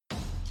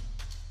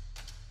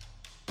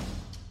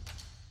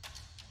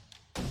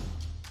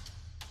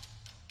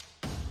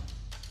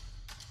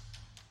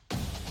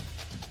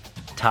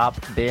top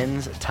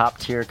bins, top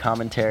tier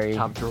commentary.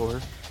 Top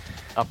drawer,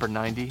 upper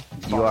 90.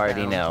 You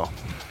already know.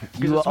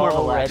 You You more of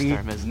a lax already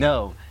term, isn't it?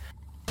 know.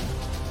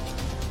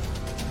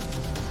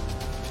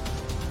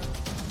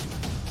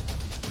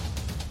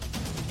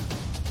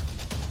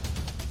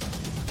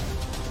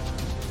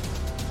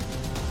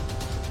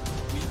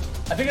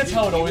 I think that's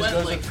how it always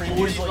goes like with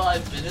previews.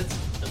 45 minutes,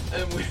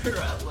 and we were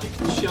at like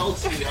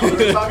Chelsea. I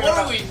was like, what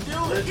are we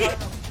doing?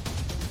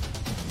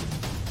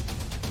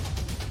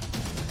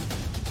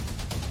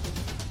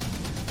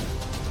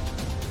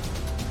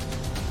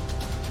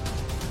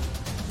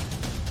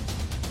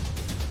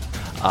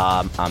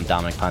 I'm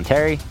Dominic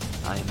Ponteri,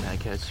 I am Matt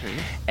Kestry.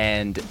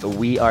 and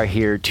we are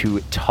here to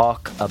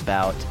talk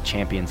about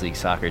Champions League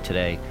soccer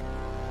today.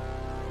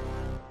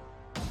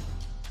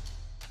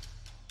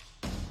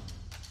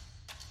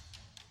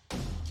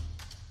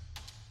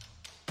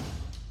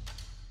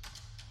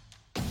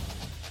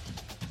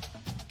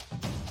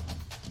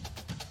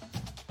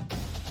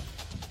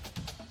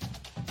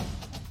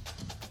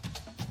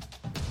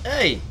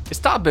 Hey, It's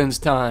Top Bins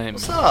time.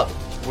 what's up?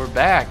 We're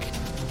back.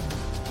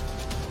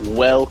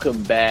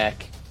 Welcome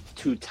back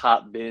to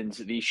Top Bins,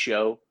 the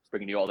show,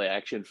 bringing you all the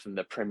action from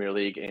the Premier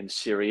League and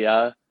Serie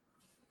A,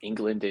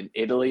 England and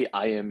Italy.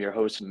 I am your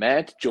host,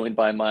 Matt, joined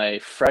by my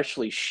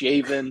freshly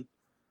shaven,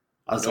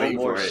 I was no waiting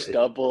more for it.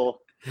 stubble.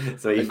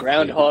 So The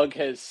groundhog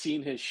has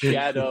seen his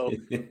shadow.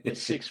 The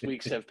 6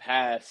 weeks have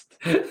passed.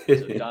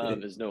 So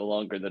Dom is no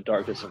longer in the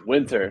darkness of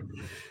winter.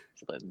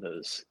 He's letting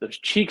those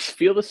cheeks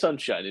feel the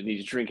sunshine, and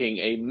he's drinking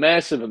a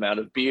massive amount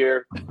of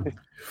beer.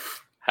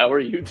 How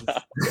are you,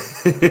 Dom?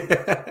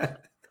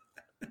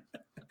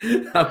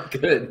 I'm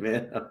good,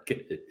 man. I'm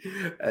good.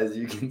 As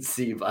you can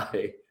see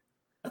by,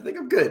 I think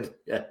I'm good.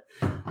 Yeah.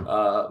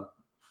 No,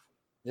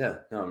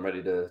 I'm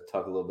ready to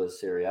talk a little bit of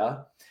Serie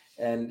A.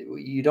 And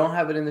you don't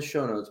have it in the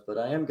show notes, but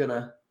I am going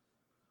to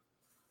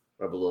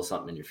rub a little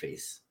something in your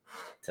face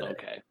today.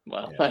 Okay,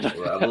 well, Yeah,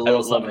 rub a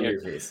little something in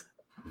your face.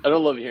 I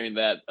don't love hearing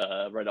that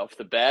right off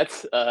the bat.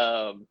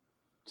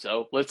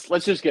 So let's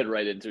just get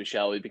right into it,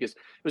 shall we? Because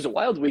it was a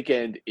wild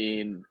weekend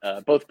in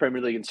both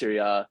Premier League and Serie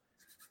A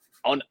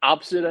on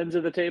opposite ends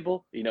of the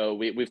table. You know,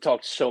 we've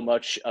talked so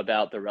much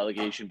about the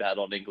relegation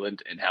battle in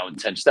England and how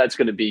intense that's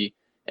going to be,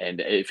 and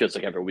it feels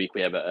like every week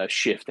we have a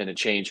shift and a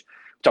change.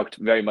 We talked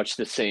very much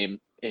the same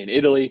in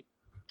Italy.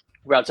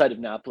 We're outside of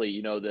Napoli,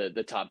 you know,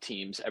 the top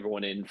teams,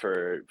 everyone in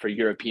for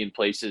European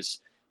places.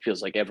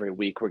 Feels like every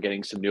week we're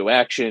getting some new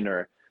action,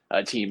 or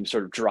a team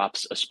sort of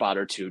drops a spot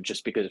or two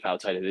just because of how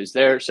tight it is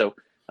there. So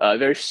a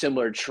very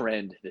similar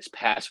trend this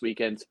past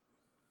weekend.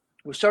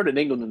 We started in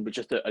England with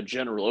just a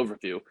general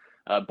overview.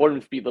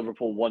 Bournemouth beat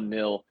Liverpool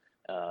 1-0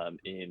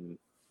 in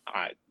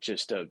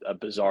just a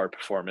bizarre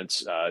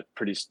performance.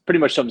 Pretty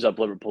much sums up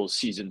Liverpool's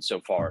season so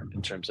far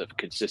in terms of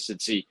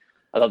consistency.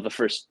 I thought the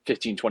first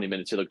 15, 20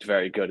 minutes, it looked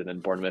very good. And then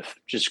Bournemouth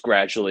just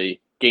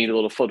gradually gained a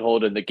little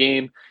foothold in the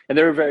game. And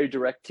they're a very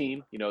direct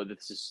team. You know,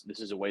 this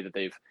is a way that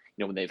they've,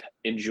 you know, when they've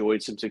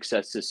enjoyed some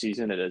success this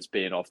season, it has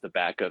been off the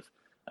back of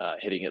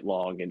hitting it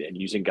long and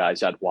using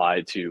guys out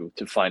wide to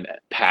find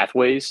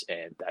pathways.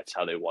 And that's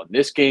how they won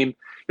this game.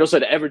 You also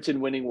had Everton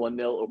winning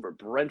 1-0 over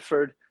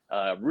Brentford.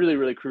 Really,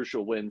 really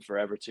crucial win for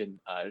Everton.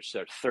 It's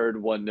their third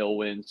 1-0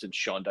 win since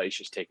Sean Dyche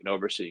has taken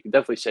over. So you can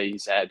definitely say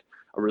he's had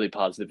a really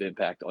positive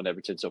impact on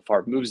Everton so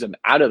far. Moves them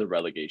out of the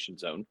relegation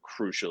zone,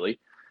 crucially.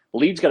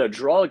 Leeds got a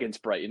draw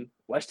against Brighton.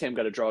 West Ham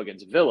got a draw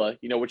against Villa,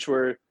 you know, which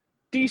were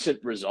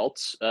decent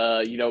results,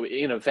 you know,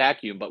 in a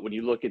vacuum. But when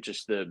you look at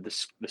just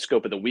the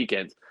scope of the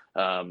weekend,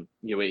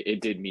 you know, it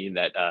did mean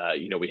that,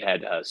 you know, we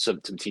had some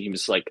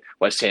teams like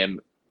West Ham,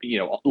 you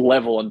know,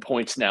 level on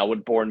points now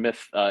with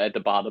Bournemouth at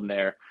the bottom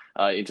there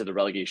into the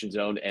relegation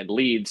zone. And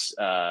Leeds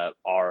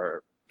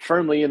are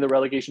firmly in the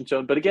relegation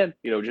zone. But again,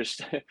 you know,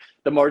 just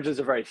the margins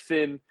are very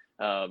thin.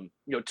 You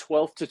know,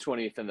 12th to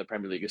 20th in the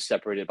Premier League is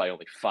separated by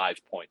only 5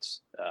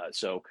 points.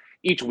 So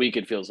each week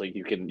it feels like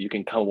you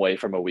can come away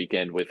from a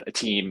weekend with a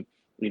team,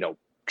 you know,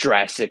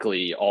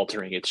 drastically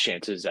altering its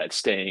chances at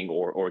staying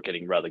or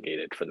getting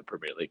relegated for the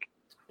Premier League.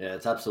 Yeah,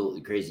 it's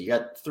absolutely crazy. You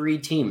got 3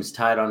 teams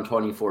tied on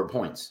 24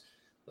 points.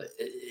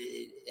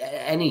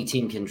 Any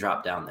team can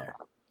drop down there,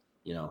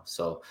 you know,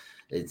 so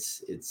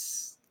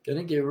it's going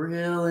to get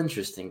real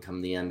interesting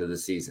come the end of the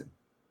season.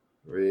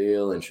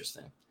 Real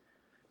interesting.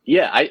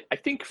 Yeah, I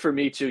think for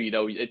me too, you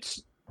know,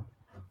 it's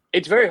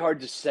very hard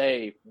to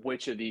say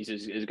which of these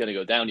is going to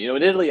go down. You know,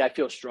 in Italy, I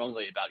feel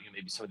strongly about, you know,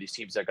 maybe some of these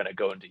teams that are going to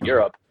go into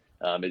Europe.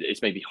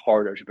 It's maybe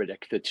harder to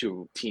predict the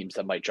 2 teams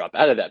that might drop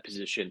out of that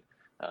position.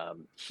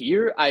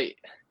 Here,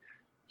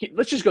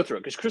 let's just go through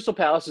it because Crystal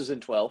Palace is in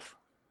 12th.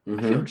 Mm-hmm.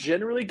 I feel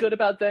generally good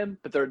about them,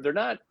 but they're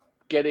not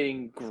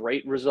getting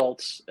great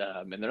results,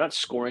 and they're not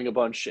scoring a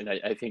bunch. And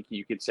I think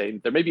you could say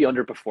they're maybe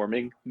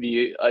underperforming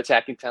the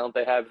attacking talent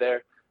they have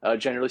there,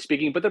 generally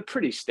speaking, but they're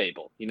pretty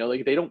stable. You know,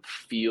 like they don't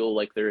feel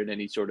like they're in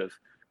any sort of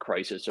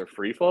crisis or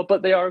free fall,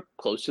 but they are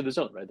close to the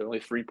zone, right? They're only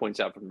 3 points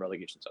out from the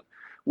relegation zone.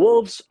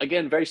 Wolves,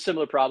 again, very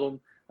similar problem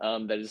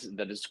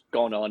that has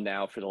gone on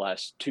now for the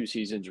last 2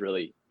 seasons,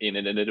 really, in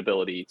an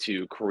inability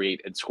to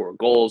create and score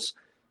goals.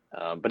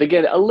 But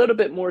again, a little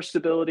bit more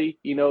stability.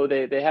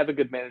 They have a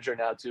good manager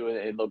now too,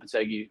 in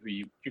Lopetegui, who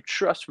you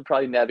trust would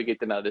probably navigate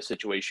them out of this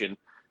situation.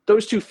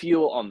 Those two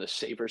feel on the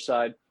safer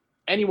side.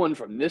 Anyone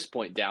from this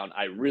point down,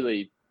 I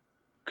really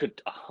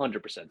could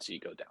 100% see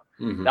go down.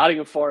 Mm-hmm.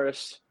 Nottingham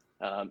Forest,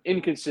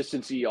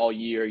 inconsistency all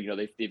year.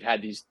 They've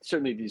had these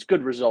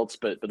good results,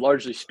 but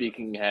largely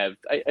speaking, have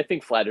I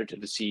think flattered to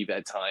deceive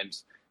at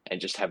times and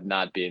just have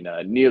not been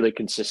nearly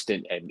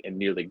consistent and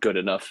nearly good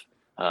enough.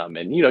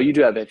 And you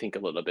do have, I think, a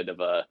little bit of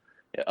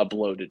a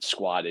bloated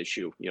squad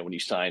issue. When you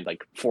sign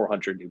like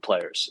 400 new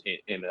players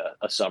in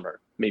a summer,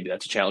 maybe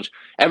that's a challenge.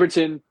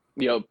 Everton,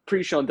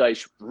 pre-Sean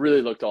Dyche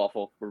really looked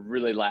awful. We're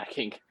really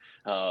lacking.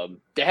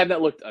 They have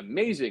not looked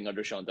amazing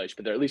under Sean Dyche,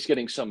 but they're at least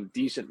getting some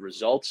decent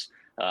results.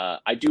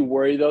 I do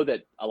worry, though,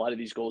 that a lot of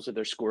these goals that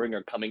they're scoring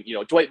are coming.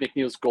 Dwight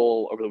McNeil's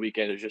goal over the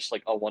weekend is just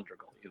like a wonder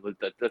goal.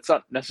 That's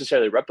not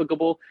necessarily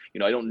replicable.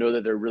 I don't know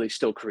that they're really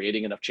still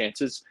creating enough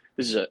chances.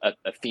 This is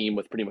a theme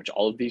with pretty much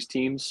all of these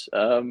teams.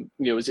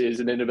 Is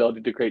an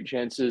inability to create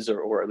chances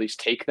or at least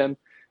take them.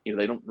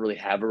 They don't really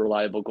have a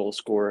reliable goal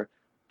scorer.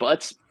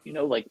 But,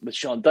 like with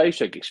Sean Dyche,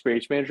 like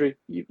experienced manager,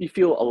 you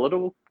feel a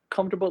little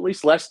comfortable, at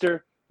least.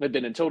 Leicester, they've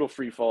been in total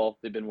free fall.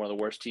 They've been one of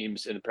the worst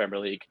teams in the Premier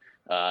League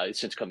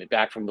since coming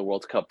back from the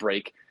World Cup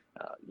break.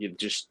 You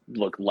just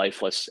look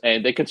lifeless.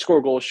 And they can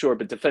score goals, sure,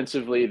 but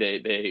defensively,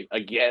 they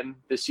again,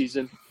 this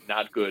season,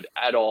 not good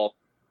at all.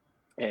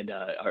 And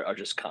are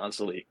just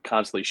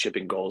constantly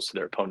shipping goals to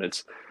their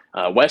opponents.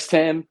 West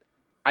Ham,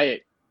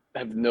 I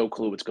have no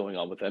clue what's going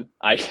on with them.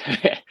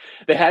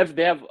 They have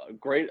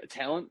great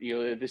talent.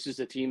 This is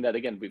a team that,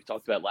 again, we've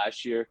talked about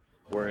last year.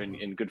 Were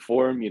in good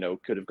form.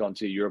 Could have gone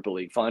to the Europa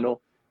League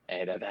final,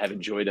 and have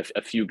enjoyed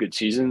a few good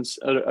seasons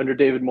under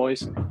David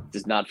Moyes.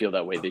 Does not feel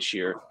that way this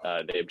year.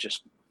 They've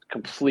just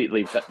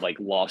completely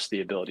lost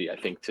the ability, I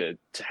think, to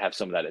have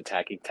some of that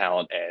attacking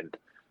talent. And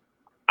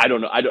I don't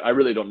know. I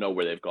really don't know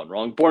where they've gone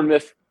wrong.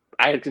 Bournemouth,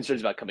 I had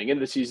concerns about coming into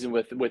the season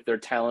with their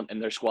talent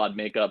and their squad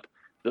makeup.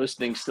 Those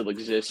things still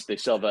exist. They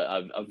still have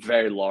a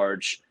very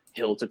large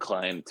hill to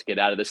climb to get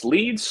out of this.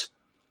 Leeds,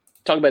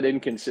 talk about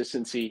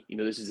inconsistency.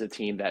 This is a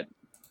team that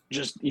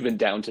just even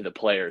down to the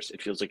players,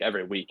 it feels like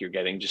every week you're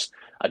getting just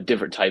a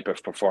different type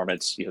of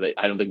performance.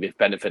 I don't think they've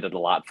benefited a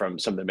lot from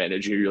some of the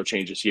managerial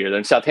changes here.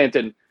 Then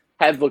Southampton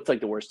have looked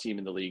like the worst team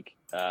in the league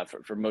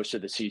for most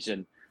of the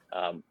season.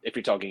 If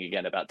you're talking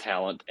again about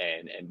talent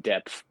and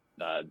depth,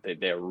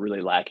 they're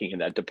really lacking in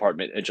that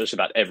department in just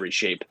about every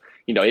shape.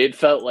 It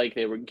felt like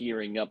they were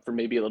gearing up for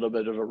maybe a little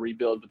bit of a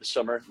rebuild with the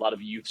summer, a lot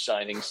of youth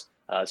signings,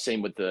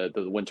 same with the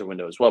winter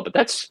window as well. But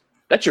that's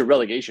your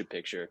relegation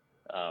picture.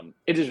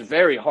 It is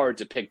very hard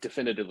to pick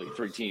definitively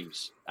 3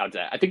 teams out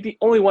there. I think the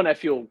only one I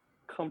feel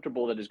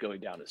comfortable that is going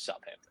down is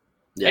Southampton.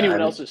 Yeah,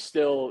 anyone else is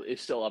still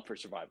up for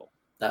survival.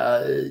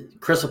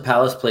 Crystal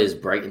Palace plays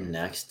Brighton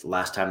next.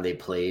 Last time they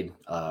played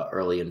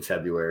early in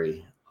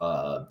February,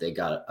 they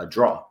got a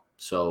draw.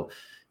 So,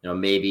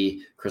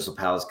 maybe Crystal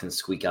Palace can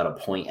squeak out a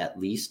point at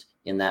least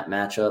in that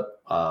matchup.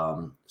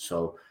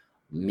 So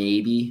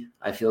maybe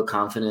I feel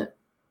confident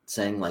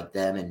saying like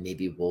them and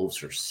maybe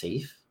Wolves are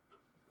safe.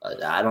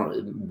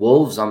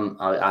 Wolves,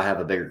 I have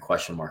a bigger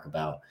question mark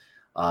about.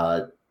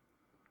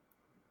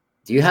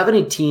 Do you have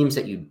any teams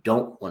that you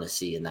don't want to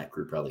see in that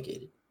group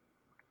relegated?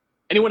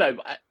 Anyone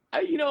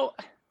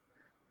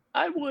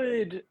I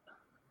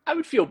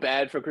would feel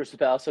bad for Crystal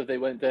Palace if they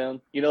went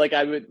down.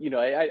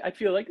 I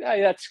feel like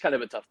that's kind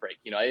of a tough break.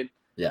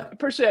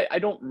 Personally, I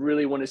don't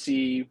really want to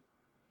see.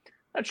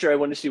 Not sure I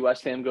want to see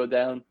West Ham go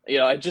down.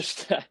 I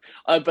just,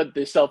 but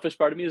the selfish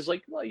part of me is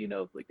like, well,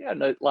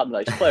 a lot of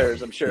nice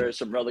players. I'm sure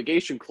some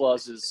relegation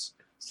clauses.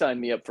 Sign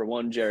me up for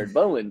one Jared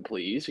Bowen,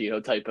 please.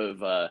 Type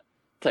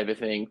of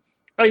thing.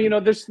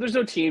 There's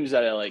no teams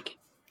that I like.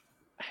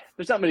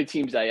 There's not many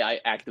teams that I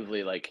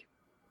actively like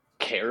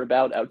care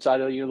about outside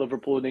of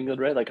Liverpool and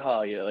England, right? Like,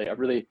 I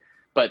really.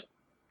 But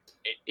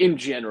in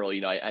general,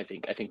 I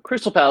think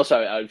Crystal Palace,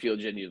 I would feel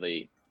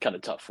genuinely kind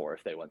of tough for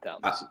if they went down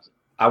this season.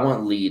 I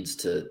want Leeds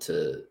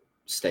to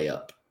stay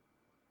up,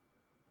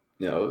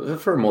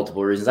 for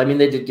multiple reasons. I mean,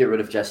 they did get rid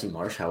of Jesse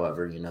Marsh.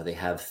 However, they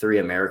have 3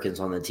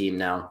 Americans on the team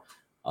now.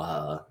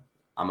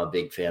 I'm a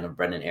big fan of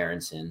Brendan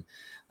Aronson,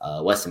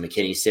 Weston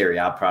McKennie, Serie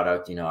A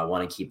product. I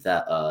want to keep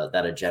that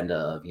agenda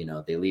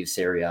of, they leave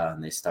Serie A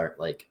and they start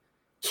like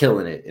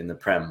killing it in the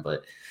Prem.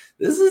 But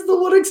this is the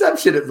one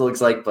exception it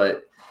looks like.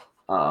 But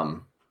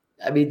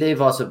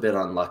they've also been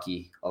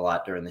unlucky a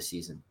lot during the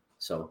season.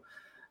 So,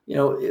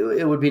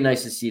 it would be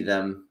nice to see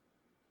them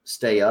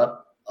stay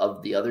up.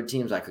 Of the other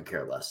teams, I could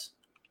care less.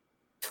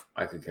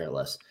 I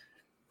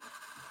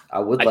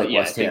would like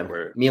West Ham.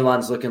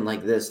 Milan's looking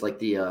like this, like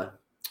the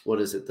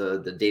what is it?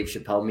 The Dave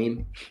Chappelle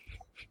meme,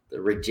 the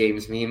Rick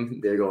James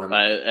meme. They're going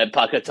and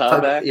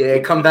Pakata back. Yeah,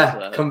 come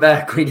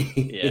back. We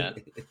need.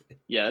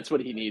 Yeah, that's what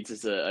he needs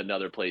is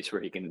another place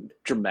where he can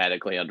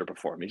dramatically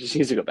underperform. He just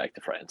needs to go back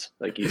to France.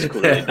 Like he's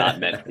clearly not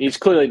meant. He's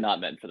clearly not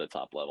meant for the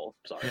top level.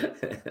 Sorry,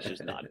 it's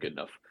just not good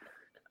enough.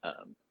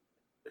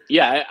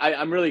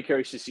 I'm really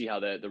curious to see how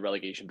the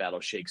relegation battle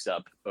shakes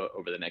up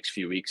over the next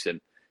few weeks. And,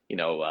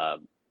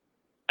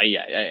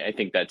 I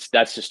think that's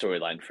the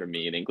storyline for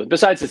me in England.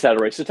 Besides the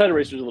title race, was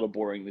a little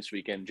boring this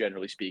weekend,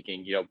 generally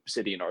speaking.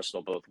 City and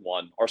Arsenal both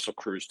won. Arsenal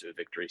cruised to a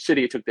victory.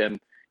 City, it took them,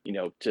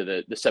 to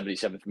the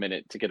 77th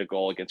minute to get a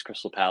goal against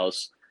Crystal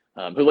Palace,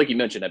 who, like you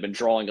mentioned, have been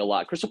drawing a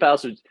lot. Crystal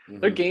Palace,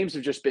 their games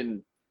have just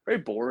been very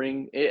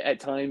boring at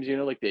times.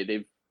 Like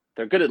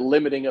they're good at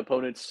limiting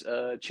opponents'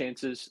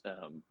 chances.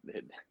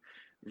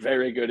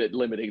 Very good at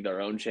limiting their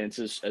own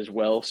chances as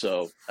well.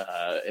 So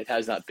it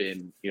has not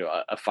been,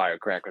 a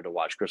firecracker to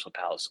watch Crystal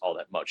Palace all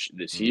that much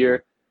this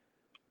year.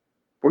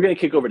 We're going to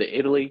kick over to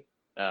Italy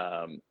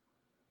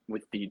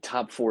with the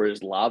top four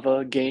is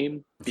lava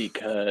game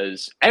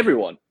because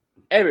everyone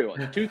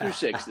 2 through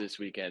 6 this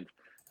weekend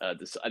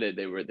decided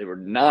they were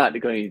not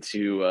going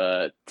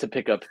to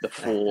pick up the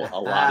full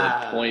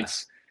allotted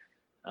points.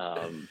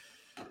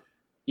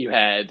 You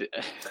had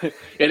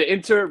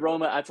Inter,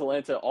 Roma,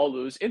 Atalanta all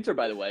lose. Inter,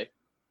 by the way,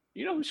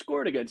 you know who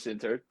scored against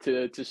Inter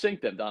to sink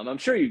them, Dom? I'm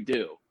sure you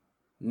do.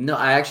 No,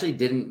 I actually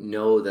didn't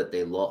know that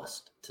they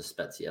lost to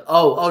Spezia.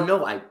 Oh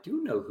no, I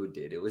do know who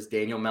did. It was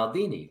Daniel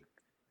Maldini.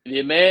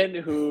 The man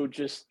who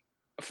just,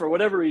 for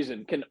whatever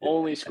reason, can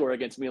only score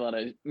against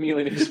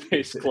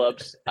Milan-based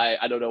clubs.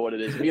 I don't know what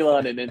it is.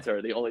 Milan and Inter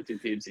are the only two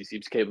teams he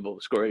seems capable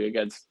of scoring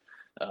against.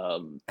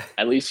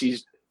 At least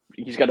he's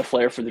got a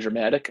flair for the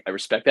dramatic. I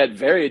respect that.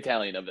 Very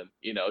Italian of him,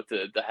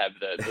 to have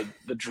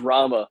the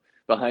drama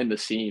behind the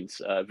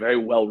scenes. Very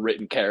well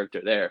written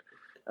character there.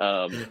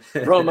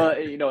 Roma,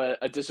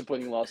 a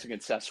disappointing loss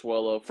against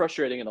Sassuolo.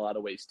 Frustrating in a lot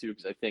of ways too,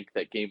 because I think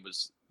that game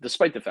was,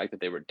 despite the fact that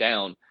they were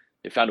down,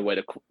 they found a way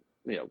to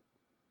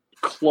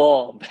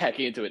claw back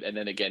into it, and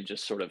then again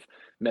just sort of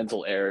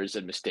mental errors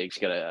and mistakes.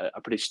 Got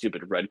a pretty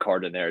stupid red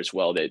card in there as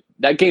well.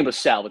 That game was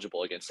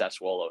salvageable against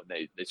Sassuolo,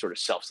 and they sort of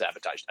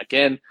self-sabotaged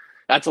again.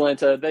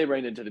 Atalanta, they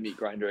ran into the meat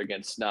grinder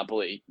against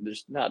Napoli.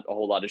 There's not a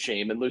whole lot of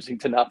shame in losing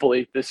to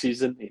Napoli this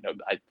season.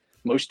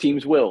 Most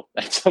teams will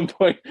at some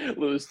point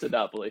lose to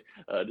Napoli.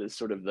 That's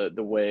sort of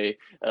the way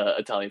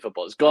Italian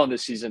football has gone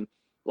this season.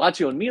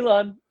 Lazio and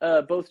Milan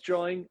both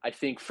drawing. I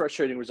think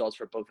frustrating results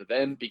for both of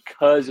them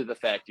because of the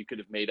fact you could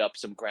have made up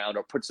some ground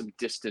or put some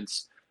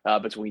distance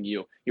between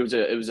you. It was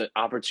an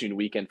opportune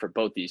weekend for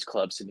both these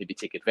clubs to maybe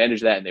take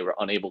advantage of that, and they were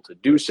unable to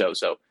do so.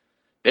 So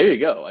there you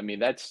go. I mean,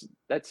 that's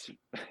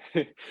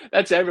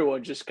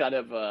everyone just kind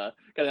of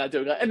not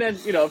doing that. And then,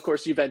 of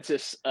course,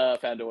 Juventus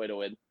found a way to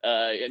win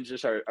and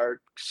just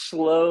are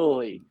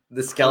slowly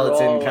the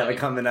skeleton kind of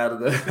coming out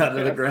of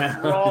the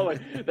ground.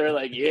 They're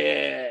like,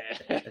 yeah.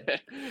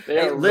 They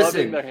are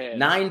rubbing their hands.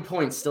 9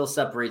 points still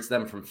separates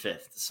them from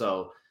fifth.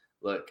 So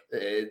look,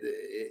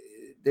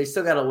 they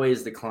still got a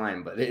ways to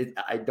climb, but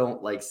I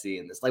don't like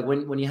seeing this. Like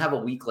when you have a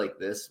week like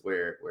this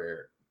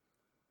where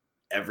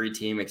every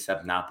team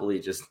except Napoli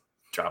just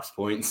drops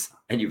points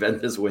and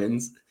Juventus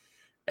wins,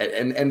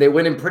 and they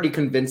win in pretty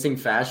convincing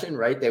fashion,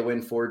 right? They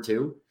win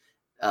 4-2.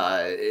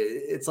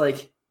 It's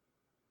like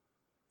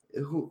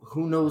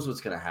who knows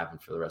what's going to happen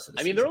for the rest of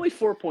the season. They're only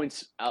 4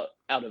 points out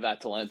of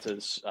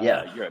Atalanta's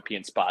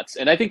European spots,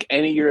 and I think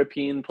any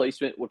European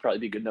placement would probably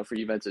be good enough for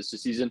Juventus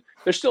this season.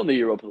 They're still in the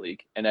Europa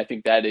League, and I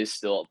think that is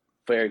still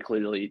very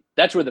clearly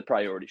that's where the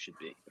priority should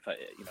be.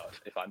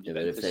 If I'm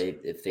Juventus,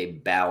 if they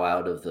bow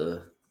out of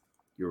the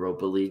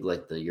Europa League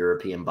like the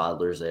European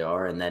bottlers they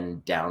are, and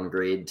then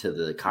downgrade to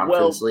the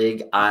Conference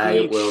League,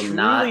 I will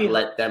not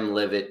let them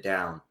live it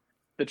down.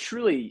 The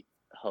truly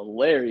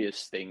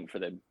hilarious thing for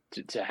them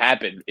to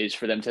happen is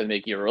for them to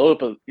make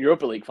Europa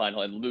League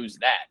final and lose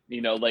that.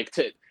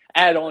 To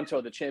add on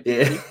to the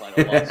Champions League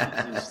final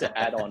losses is to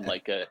add on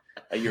like a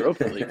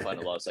Europa League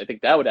final loss. I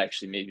think that would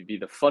actually maybe be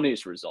the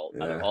funniest result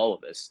out of all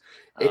of this.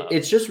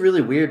 It's just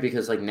really weird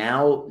because like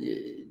now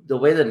the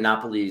way that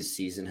Napoli's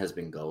season has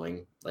been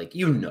going, like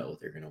they're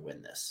going to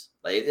win this.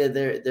 Like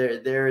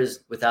there is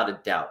without a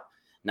doubt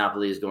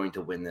Napoli is going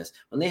to win this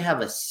when they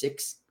have a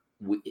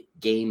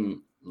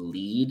 6-game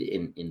lead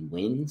in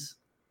wins.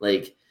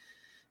 Like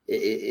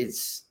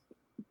it's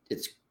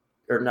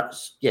or not,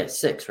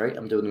 6, right?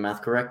 I'm doing the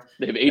math correct.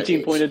 They have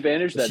 18-point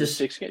advantage. That is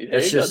 6 games.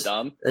 There you go,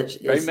 Dom.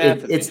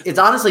 It's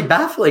honestly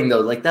baffling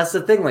though. Like that's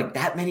the thing. Like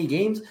that many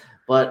games,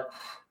 but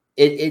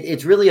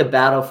it's really a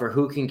battle for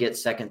who can get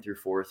second through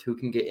fourth, who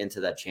can get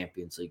into that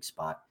Champions League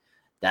spot.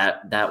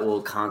 That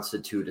will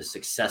constitute a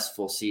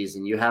successful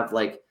season. You have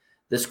like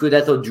the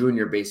Scudetto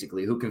Junior,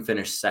 basically, who can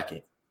finish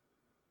second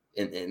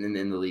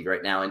in the league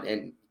right now,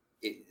 and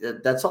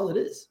that's all it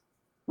is.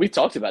 We've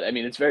talked about it.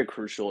 It's very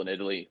crucial in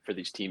Italy for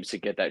these teams to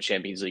get that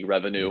Champions League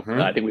revenue.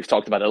 Mm-hmm. I think we've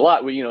talked about it a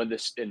lot.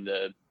 In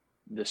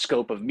the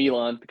scope of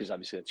Milan, because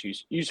obviously that's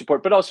huge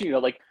support, but also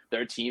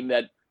they're a team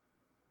that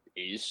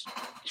is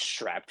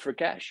strapped for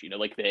cash.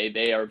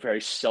 They are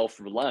very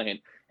self-reliant,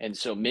 and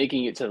so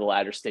making it to the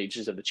latter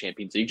stages of the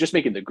Champions League, just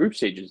making the group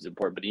stages is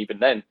important. But even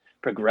then,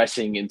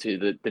 progressing into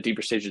the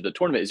deeper stages of the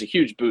tournament is a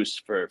huge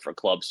boost for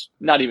clubs.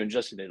 Not even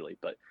just in Italy,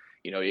 but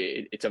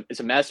it's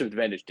a massive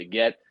advantage to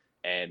get.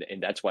 And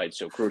that's why it's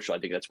so crucial. I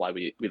think that's why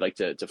we like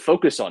to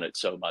focus on it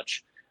so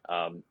much.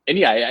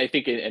 I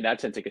think in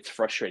that sense, it gets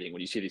frustrating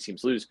when you see these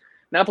teams lose.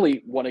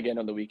 Napoli won again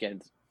on the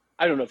weekend.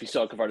 I don't know if you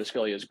saw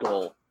Kvaratskhelia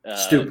goal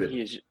Stupid.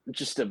 He is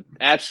just an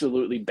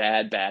absolutely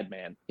bad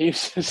man.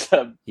 He's just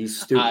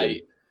He's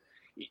stupid.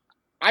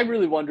 I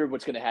really wonder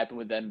what's going to happen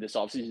with them this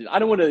offseason. I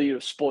don't want to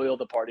spoil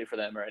the party for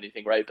them or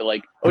anything, right? But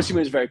like Osimhen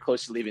is very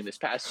close to leaving this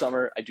past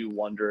summer. I do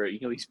wonder.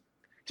 He's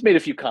made a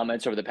few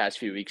comments over the past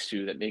few weeks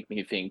too that make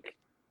me think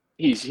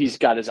he's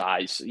got his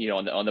eyes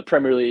on the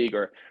Premier League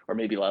or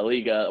maybe La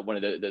Liga, one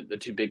of the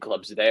two big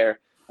clubs there.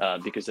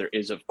 Because there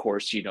is, of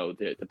course,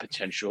 the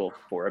potential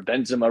for a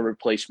Benzema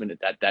replacement.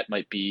 That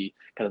might be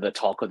kind of the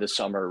talk of the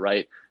summer,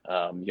 right?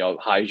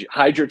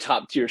 Hide your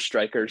top tier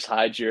strikers,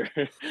 hide your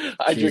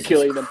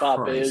Kylian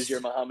Mbappe's, your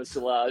Mohamed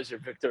Salah's, your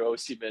Victor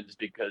Osimhen's,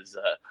 because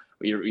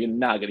you're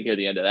not going to hear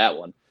the end of that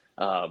one.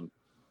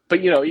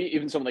 But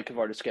even someone like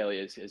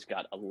Kvaratskhelia has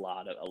got a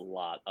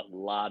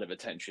lot of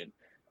attention.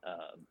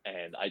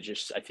 And I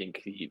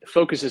think the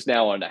focus is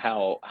now on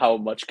how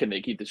much can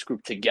they keep this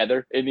group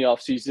together in the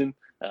offseason.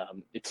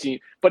 It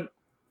seemed, but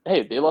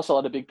hey, they lost a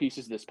lot of big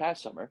pieces this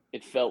past summer.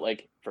 It felt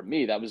like, for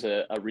me, that was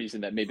a reason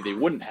that maybe they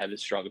wouldn't have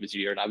as strong of a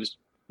year, and I was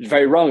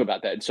very wrong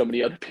about that, and so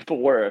many other people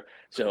were.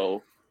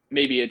 So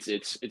maybe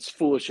it's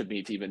foolish of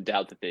me to even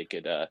doubt that they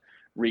could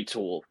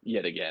retool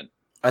yet again.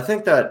 I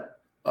think that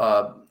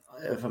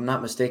if I'm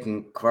not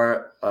mistaken,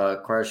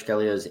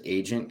 Kvaratskhelia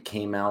agent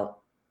came out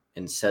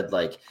and said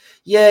like,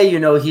 yeah,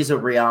 he's a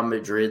Real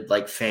Madrid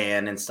like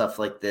fan and stuff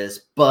like this,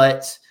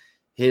 but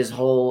his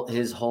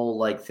whole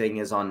like thing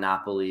is on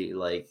Napoli.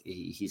 Like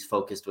he's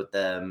focused with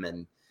them,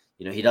 and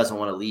he doesn't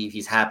want to leave.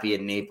 He's happy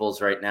in Naples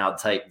right now,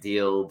 type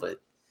deal. But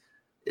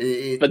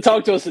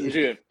talk to us in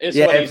June.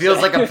 It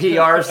feels like a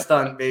PR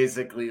stunt,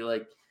 basically.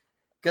 Like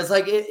because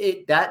like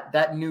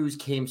that news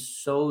came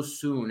so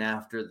soon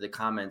after the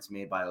comments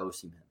made by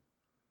Osimhen,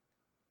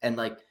 and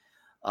like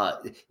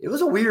it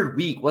was a weird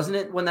week, wasn't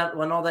it? When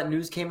all that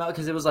news came out,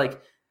 because it was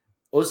like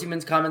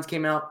Osimhen's comments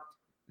came out.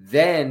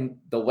 Then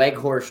the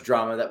Weghorst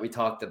drama that we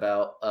talked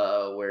about,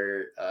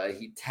 where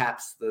he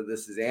taps the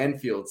 "This is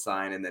Anfield"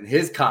 sign, and then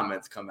his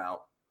comments come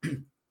out.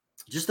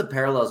 Just the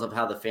parallels of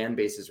how the fan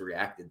bases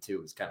reacted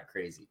to was kind of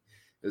crazy.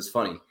 It was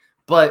funny,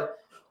 but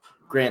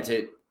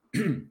granted,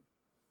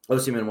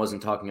 Osimhen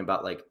wasn't talking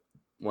about like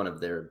one of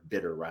their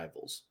bitter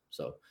rivals.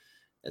 So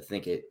I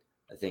think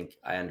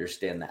I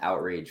understand the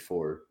outrage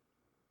for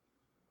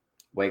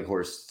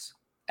Weghorst's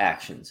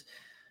actions,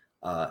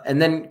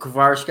 and then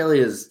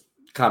Kvaratskhelia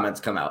comments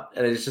come out,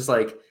 and it's just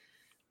like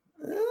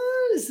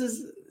this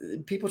is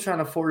people trying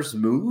to force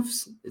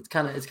moves. It's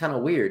kind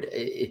of weird.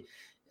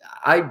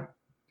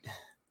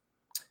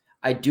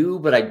 I do,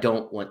 but I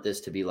don't want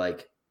this to be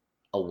like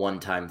a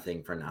one-time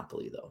thing for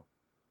Napoli, though.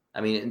 I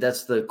mean,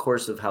 that's the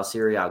course of how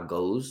Serie A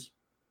goes.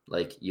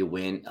 Like you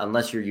win,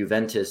 unless you're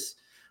Juventus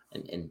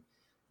and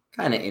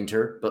kind of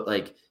Inter, but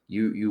like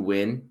you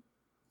win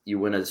a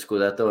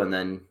Scudetto, and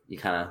then you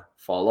kind of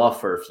fall off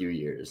for a few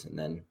years, and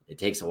then it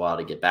takes a while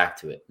to get back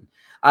to it.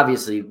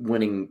 Obviously,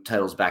 winning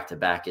titles back to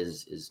back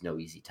is no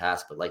easy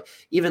task, but like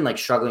even like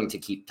struggling to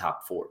keep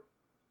top four,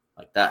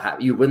 like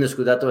that, you win the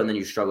Scudetto and then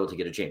you struggle to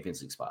get a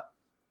Champions League spot.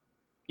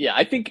 Yeah,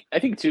 I think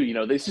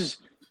too.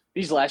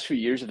 These last few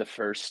years are the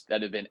first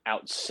that have been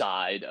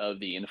outside of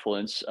the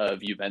influence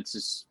of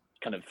Juventus'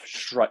 kind of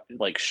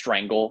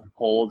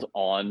stranglehold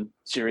on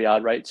Serie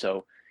A, right?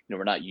 So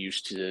we're not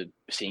used to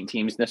seeing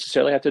teams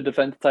necessarily have to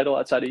defend the title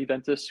outside of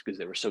Juventus because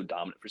they were so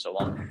dominant for so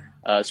long.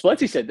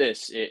 Spalletti said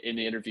this in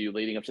the interview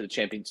leading up to the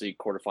Champions League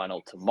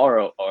quarterfinal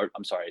tomorrow, or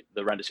I'm sorry,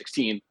 the round of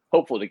 16,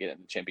 hopefully to get in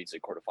the Champions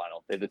League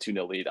quarterfinal. They have the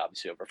 2-0 lead,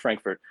 obviously, over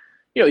Frankfurt.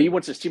 He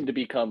wants his team to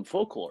become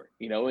folklore,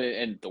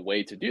 and the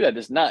way to do that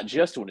is not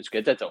just to win a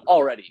Scudetto.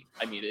 Already,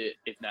 I mean,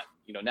 if not,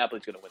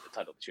 Napoli's going to win the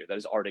title this year. That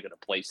is already going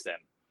to place them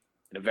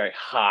in a very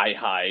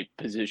high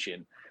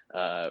position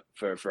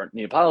for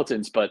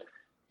Neapolitans. But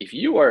if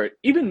you are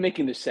even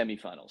making the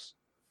semifinals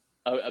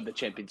of the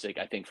Champions League,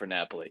 I think for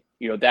Napoli,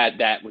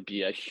 that would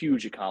be a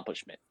huge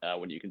accomplishment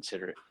when you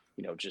consider,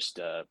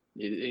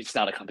 it's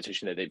not a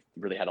competition that they've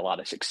really had a lot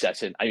of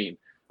success in. I mean,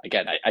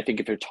 again, I think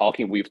if you're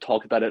talking, we've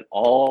talked about it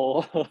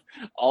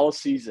all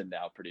season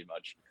now, pretty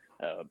much.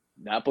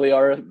 Napoli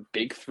are a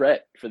big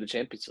threat for the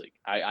Champions League.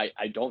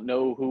 I don't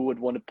know who would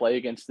want to play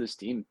against this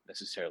team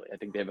necessarily. I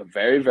think they have a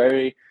very,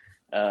 very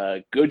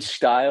good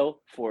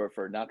style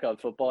for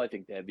knockout football. I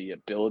think they have the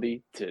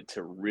ability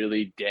to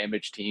really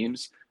damage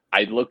teams.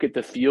 I look at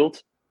the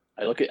field.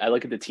 I look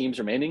at the teams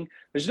remaining.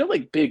 There's no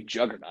like big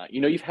juggernaut.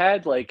 You've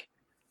had like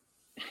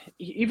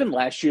even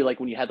last year, like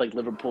when you had like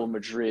Liverpool,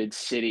 Madrid,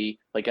 City,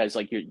 like as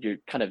like your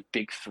kind of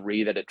big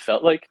three that it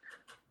felt like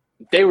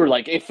they were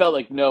like, it felt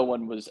like no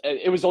one was.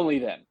 It was only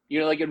them.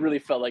 Like it really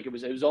felt like it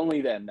was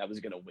only them that was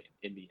going to win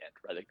in the end,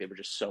 right? Like they were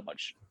just so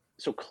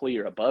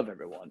clear above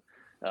everyone.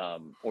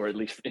 Or at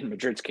least in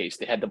Madrid's case,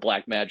 they had the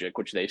black magic,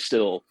 which they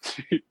still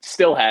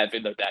have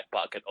in their back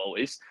pocket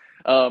always.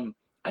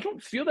 I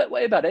don't feel that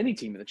way about any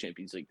team in the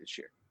Champions League this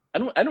year. I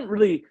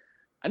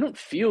don't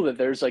feel that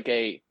there's like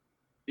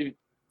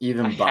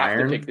even I Bayern.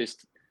 have to pick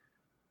this.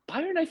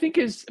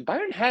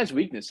 Bayern has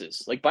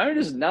weaknesses. Like Bayern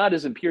is not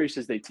as imperious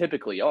as they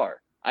typically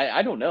are.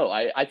 I don't know.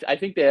 I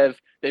think they have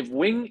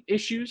wing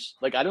issues.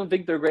 Like I don't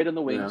think they're great on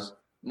the wings.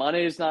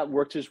 Mane has not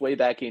worked his way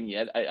back in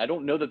yet. I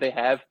don't know that they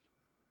have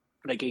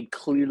like a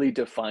clearly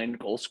defined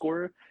goal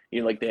scorer.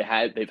 Like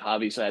they've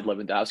obviously had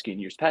Lewandowski in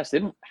years past. They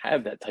don't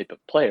have that type of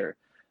player.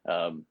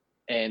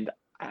 And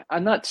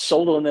I'm not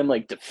sold on them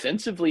like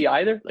defensively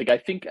either. Like I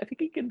think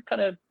he can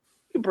kind of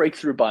break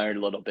through Bayern a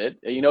little bit.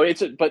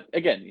 But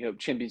again,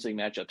 Champions League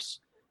matchups,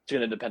 it's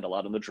going to depend a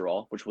lot on the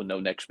draw, which we'll know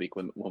next week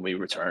when we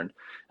return.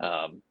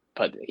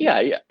 But yeah,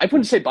 I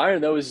wouldn't say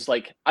Bayern though is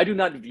like, I do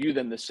not view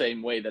them the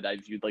same way that I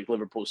viewed like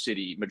Liverpool,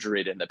 City,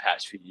 Madrid in the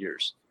past few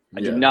years. I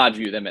do not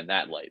view them in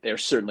that light. They're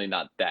certainly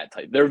not that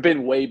type. There have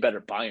been way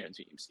better Bayern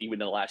teams, even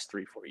in the last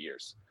 3-4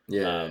 years,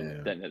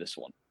 than this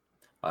one.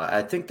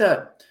 I think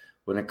that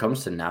when it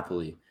comes to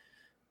Napoli,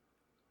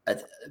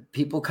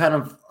 people kind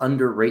of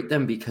underrate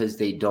them because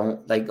they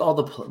don't like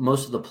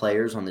most of the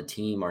players on the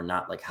team are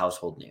not like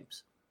household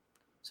names.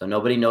 So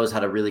nobody knows how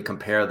to really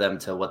compare them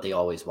to what they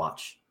always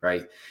watch,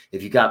 right?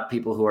 If you got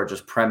people who are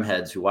just Prem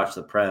heads who watch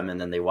the Prem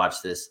and then they watch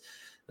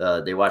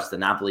they watch the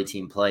Napoli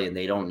team play and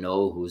they don't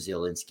know who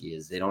Zielinski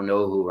is. They don't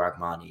know who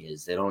Rachmani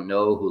is. They don't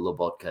know who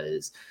Lobotka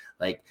is.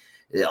 Like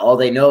all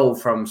they know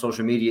from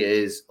social media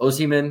is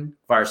Osimhen,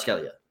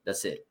 Kvaratskhelia.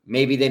 That's it.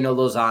 Maybe they know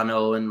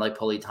Lozano and like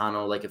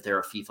Politano, like if they're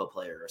a FIFA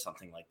player or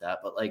something like that.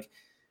 But like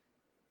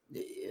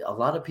a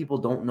lot of people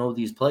don't know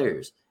these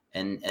players.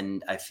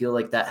 And I feel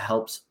like that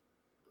helps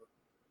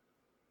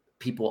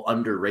people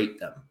underrate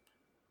them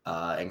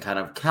and kind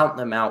of count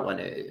them out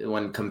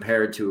when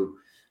compared to,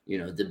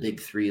 the big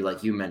three,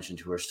 like you mentioned,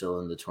 who are still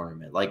in the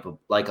tournament, like a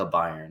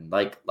Bayern,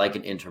 like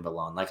an Inter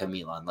Milan, like a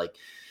Milan. Like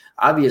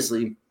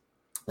obviously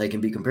they can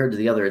be compared to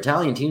the other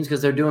Italian teams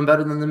because they're doing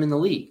better than them in the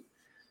league.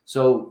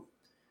 So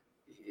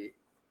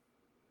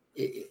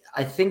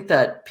I think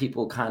that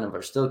people kind of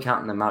are still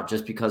counting them out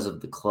just because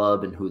of the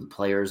club and who the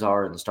players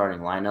are in the starting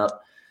lineup,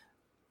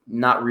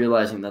 not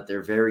realizing that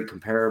they're very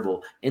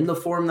comparable in the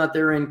form that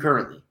they're in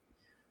currently.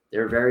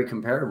 They're very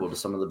comparable to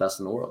some of the best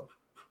in the world.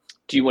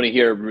 Do you want to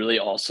hear a really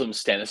awesome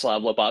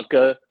Stanislav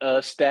Lobotka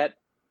stat?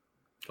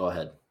 Go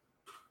ahead.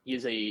 He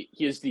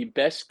is the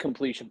best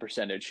completion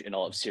percentage in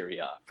all of Serie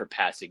A for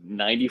passing,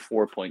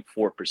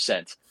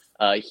 94.4%.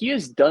 He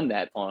has done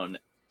that on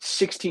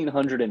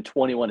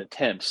 1,621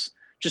 attempts.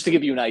 Just to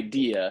give you an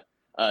idea,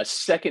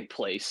 second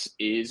place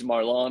is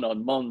Marlon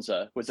on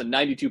Monza with a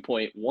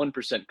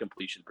 92.1%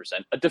 completion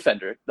percent. A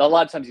defender. A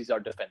lot of times these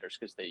are defenders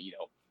because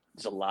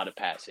there's a lot of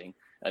passing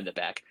in the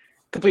back.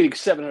 Completing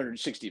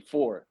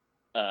 764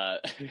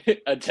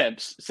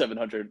 attempts,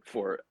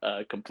 704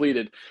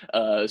 completed.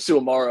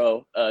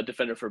 Suamaro,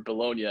 defender for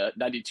Bologna,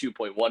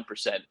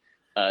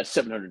 92.1%,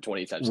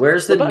 720 attempts.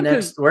 Where's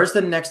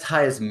the next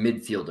highest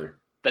midfielder?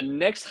 The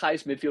next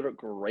highest midfielder,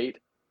 great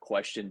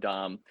question,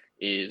 Dom,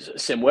 is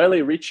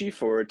Samuele Ricci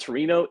for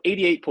Torino,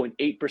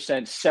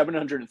 88.8%,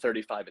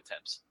 735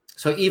 attempts.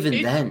 So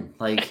even then,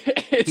 like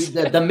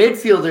the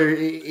midfielder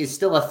is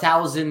still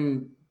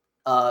 1,000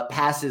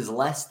 passes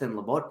less than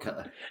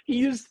Lobotka.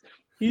 He's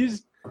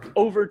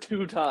over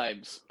 2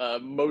 times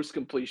most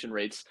completion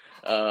rates.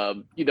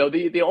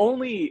 The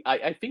only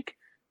I think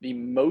the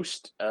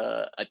most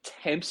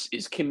attempts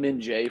is Kim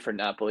Min-jae for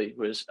Napoli,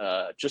 who is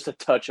just a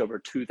touch over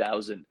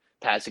 2,000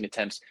 passing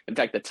attempts. In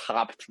fact, the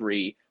top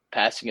 3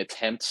 passing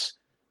attempts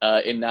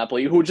in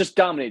Napoli, who just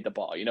dominate the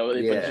ball. It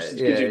just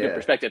gives you a good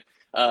perspective.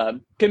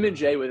 Kim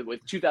Min-jae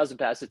with 2,000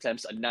 pass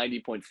attempts, a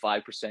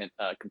 90.5%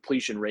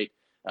 completion rate.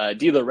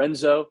 Di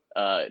Lorenzo,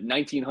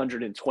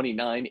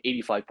 1,929,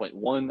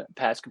 85.1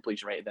 pass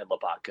completion rate, and then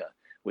Lobotka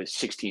with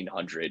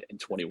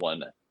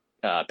 1,621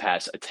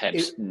 pass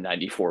attempts,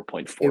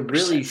 94.4%. It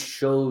really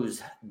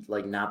shows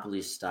like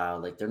Napoli's style.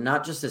 Like they're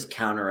not just this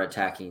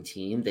counter-attacking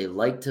team. They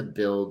like to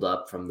build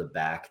up from the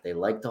back. They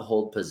like to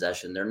hold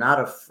possession. They're not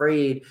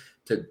afraid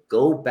to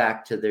go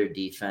back to their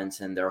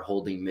defense and their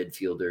holding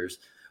midfielders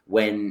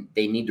when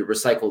they need to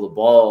recycle the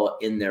ball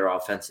in their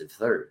offensive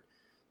third.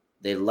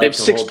 They have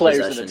 6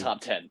 players in the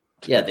top 10.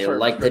 Yeah, they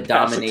like to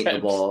dominate the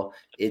ball.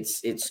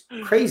 It's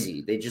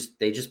crazy. They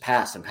just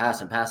pass and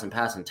pass and pass and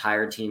pass and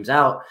tire teams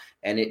out,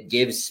 and it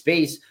gives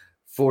space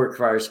for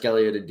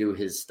Kvaratskhelia to do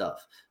his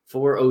stuff,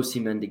 for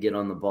Osimhen to get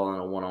on the ball in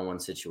a one-on-one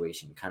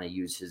situation, kind of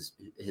use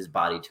his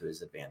body to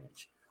his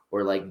advantage,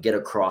 or like get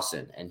a cross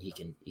in, and he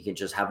can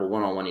just have a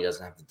one-on-one. He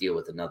doesn't have to deal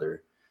with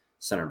another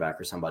center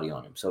back or somebody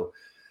on him. So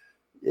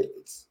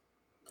it's.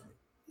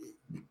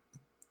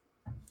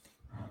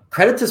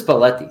 Credit to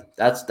Spalletti.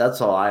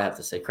 That's all I have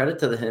to say. Credit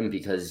to him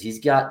because he's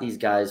got these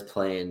guys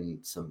playing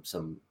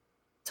some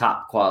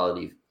top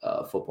quality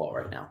football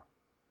right now.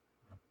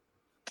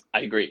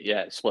 I agree.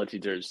 Yeah, Spalletti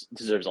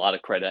deserves a lot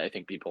of credit. I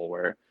think people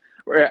were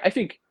I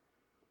think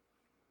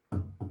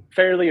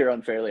fairly or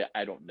unfairly,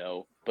 I don't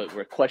know, but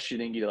we're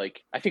questioning you.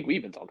 Like I think we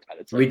even talked about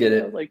it. It's like, we did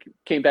it. Like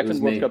came back from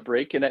the World Cup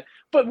break,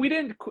 but we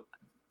didn't.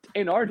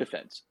 In our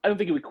defense, I don't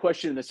think we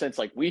question in the sense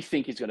like we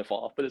think he's going to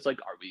fall off, but it's like,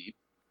 are we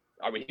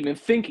even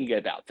thinking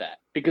about that?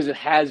 Because it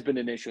has been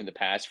an issue in the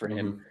past for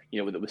him,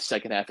 with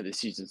second half of the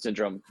season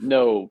syndrome.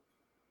 No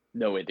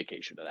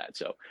indication of that.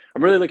 So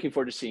I'm really looking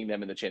forward to seeing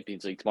them in the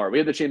Champions League tomorrow. We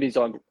have the Champions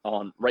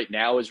on right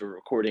now as we're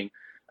recording.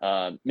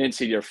 Man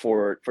City are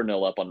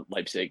 4-0 up on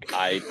Leipzig.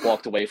 I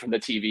walked away from the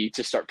TV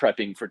to start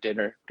prepping for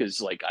dinner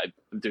because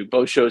I'm doing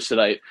both shows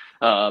tonight.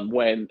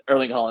 When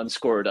Erling Haaland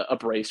scored a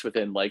brace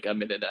within like a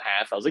minute and a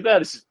half, I was like,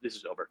 this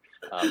is over.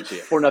 So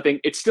yeah, 4-0.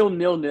 It's still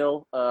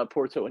 0-0.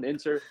 Porto and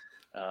Inter.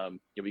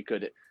 We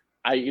could.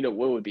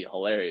 What would be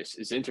hilarious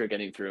is Inter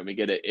getting through and we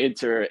get an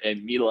Inter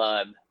and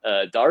Milan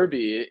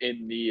derby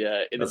in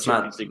the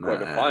Champions League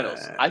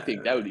quarterfinals. I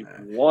think that would be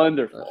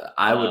wonderful.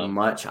 I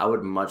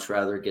would much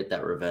rather get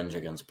that revenge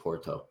against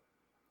Porto.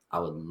 I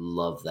would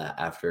love that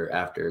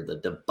after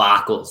the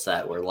debacles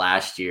that were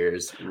last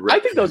year's. I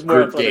think those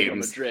more Atletico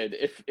games. Madrid.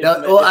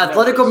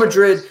 Atletico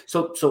Madrid.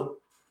 So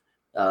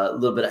a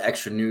little bit of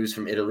extra news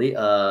from Italy.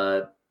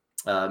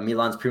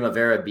 Milan's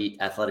Primavera beat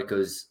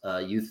Atletico's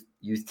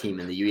youth team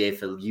in the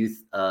UEFA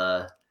Youth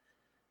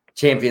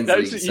Champions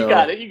League. You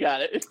got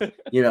it.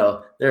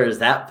 There is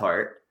that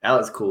part. That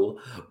was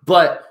cool.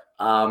 But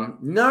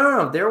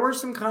no, there were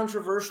some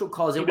controversial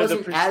calls. It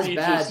wasn't as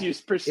bad.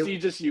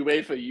 Prestigious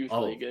UEFA Youth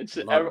League. It's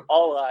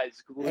all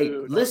eyes glued. Hey,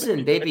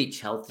 listen, they beat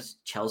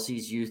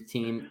Chelsea's youth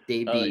team.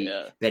 They beat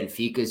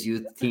Benfica's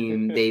youth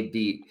team. They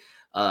beat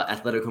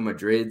Atletico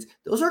Madrid's.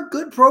 Those are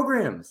good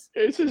programs.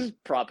 This is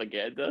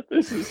propaganda.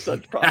 This is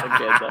such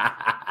propaganda.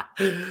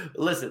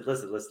 Listen.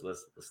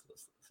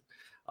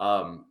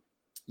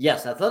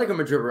 Yes, Atletico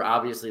Madrid were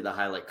obviously the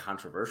highlight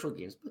controversial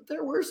games, but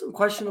there were some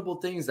questionable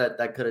things that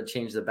could have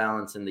changed the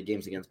balance in the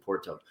games against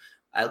Porto.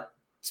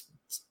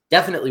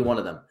 Definitely one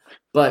of them.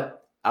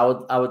 But I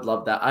would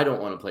love that. I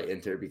don't want to play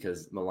Inter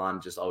because Milan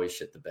just always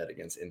shit the bed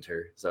against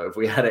Inter. So if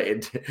we had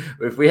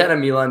a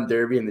Milan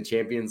derby in the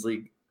Champions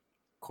League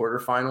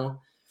quarterfinal,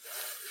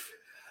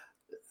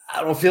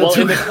 I don't feel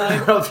too. In the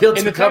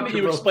time that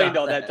you explained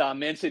all that, Dom,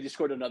 Man City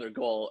scored another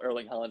goal.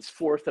 Erling Haaland's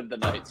fourth of the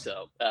night.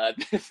 So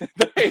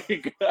there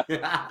you go.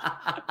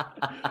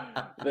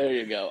 There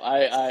you go.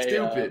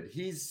 Stupid.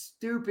 He's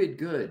stupid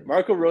good.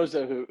 Marco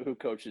Rosa, who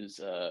coaches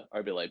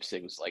RB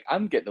Leipzig, was like,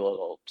 I'm getting a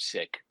little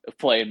sick of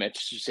playing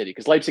Manchester City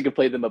because Leipzig had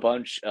played them a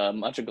bunch.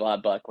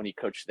 Mönchengladbach, when he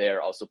coached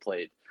there, also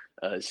played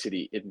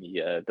City in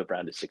the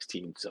round of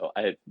 16. So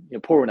I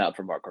pour one out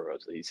for Marco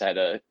Rosa. He's had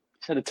a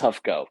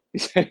tough go.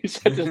 He's had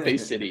to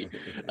face City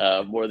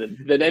more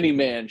than any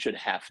man should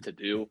have to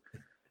do.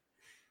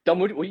 Dom,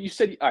 what you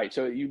said? All right,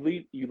 so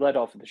you led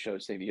off of the show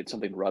saying you had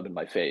something rub in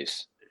my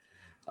face.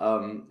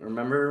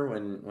 Remember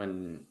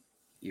when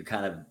you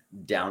kind of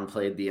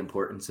downplayed the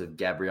importance of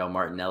Gabriel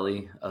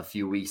Martinelli a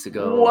few weeks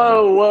ago?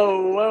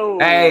 Whoa!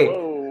 Hey,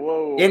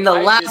 whoa! In the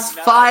last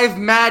 5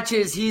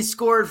 matches, he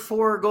scored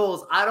 4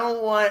 goals. I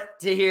don't want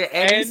to hear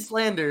any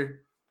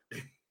slander.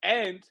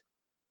 And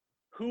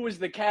who was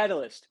the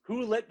catalyst?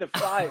 Who lit the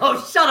fire?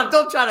 Oh, shut up!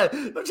 Don't try to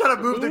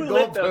move the goalpost. Who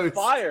lit the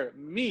fire?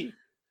 Me.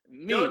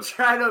 Don't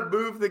try to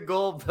move the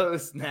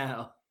goalpost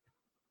now.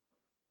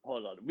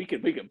 Hold on, we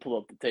can pull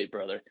up the tape,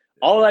 brother.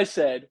 All I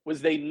said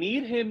was they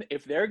need him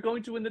if they're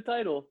going to win the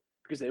title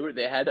because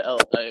they had a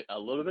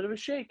little bit of a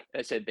shake.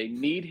 I said they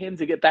need him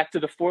to get back to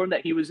the form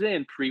that he was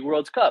in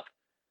pre-World Cup.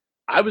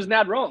 I was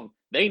not wrong.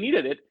 They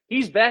needed it.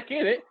 He's back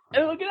in it,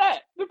 and look at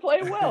that. They're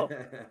playing well.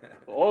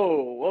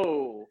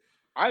 Whoa!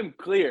 I'm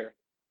clear.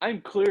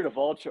 I'm cleared of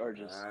all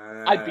charges.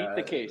 I beat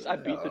the case. I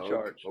beat the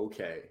charge.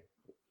 Okay.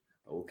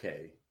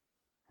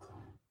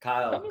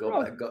 Kyle,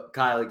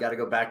 Kyle, you got to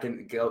go back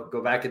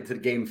into the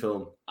game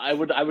film. I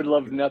would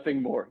love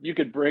nothing more. You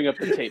could bring up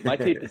the tape. My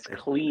tape is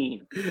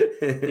clean.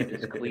 It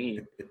is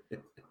clean.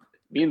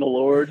 Me and the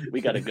Lord,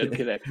 we got a good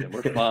connection.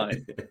 We're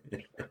fine.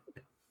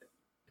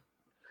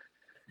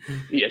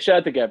 Yeah, shout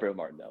out to Gabriel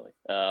Martinelli.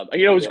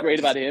 What's great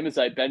about him is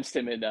I benched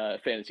him in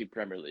Fantasy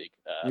Premier League.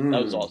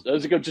 That was awesome. That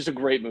was just a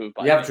great move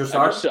by him. You have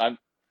Trossard?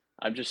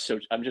 I'm just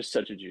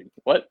such a junior.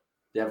 What?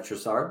 Do you have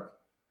Trossard?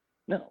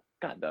 No,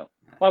 God no.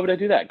 Why would I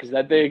do that? Because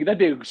that'd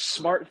be a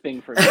smart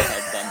thing for me to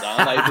have done,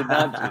 Don. I did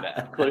not do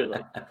that. Clearly.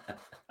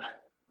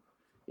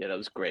 Yeah, that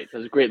was great. That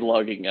was great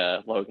logging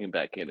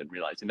back in and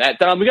realizing that.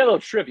 Don, we got a little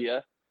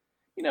trivia.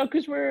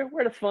 Because we're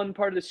at a fun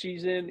part of the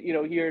season.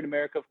 Here in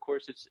America, of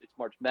course, it's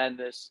March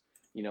Madness.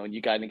 And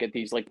you got to get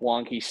these like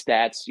wonky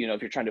stats,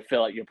 if you're trying to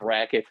fill out your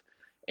bracket.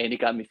 And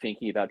it got me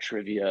thinking about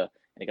trivia.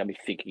 And it got me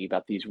thinking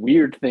about these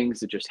weird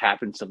things that just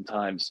happen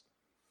sometimes.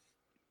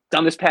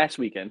 Down this past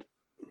weekend,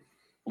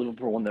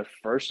 Liverpool won their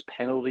first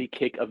penalty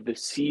kick of the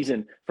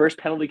season. First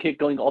penalty kick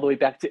going all the way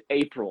back to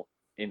April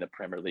in the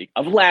Premier League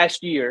of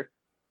last year.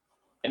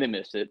 And they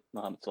missed it.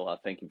 Mohamed Salah,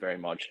 thank you very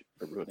much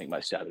for ruining my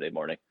Saturday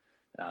morning.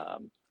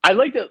 I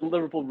like that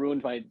Liverpool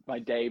ruined my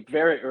day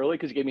very early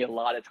because it gave me a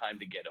lot of time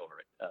to get over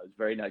it. It was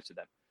very nice of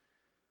them.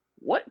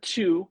 What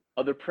 2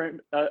 other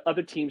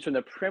teams from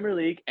the Premier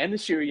League and the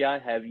Serie A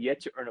have yet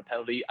to earn a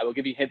penalty? I will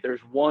give you a hint.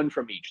 There's one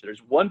from each.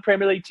 There's one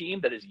Premier League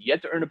team that has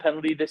yet to earn a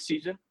penalty this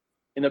season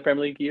in the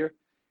Premier League year.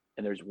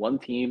 And there's one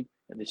team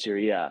in the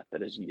Serie A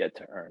that has yet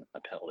to earn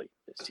a penalty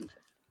this season.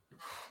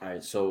 All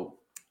right, so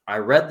I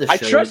read the show. I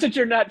trust that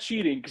you're not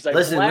cheating because I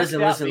listen.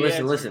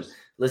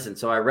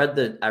 So I read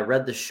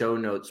the show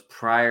notes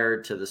prior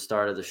to the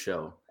start of the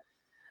show.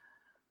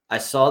 I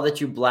saw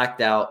that you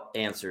blacked out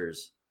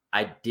answers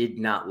I did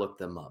not look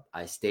them up.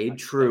 I stayed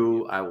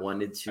true. I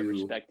wanted to. I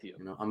respect you.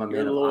 I'm a You're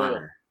man of loyal.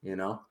 honor.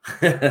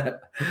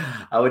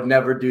 I would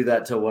never do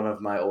that to one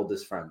of my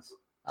oldest friends.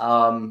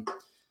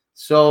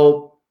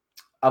 So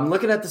I'm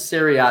looking at the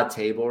Serie A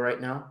table right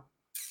now.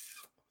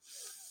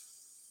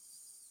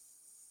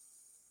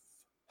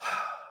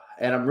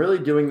 And I'm really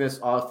doing this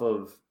off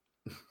of,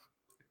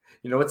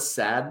 what's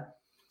sad?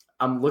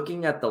 I'm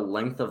looking at the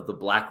length of the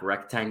black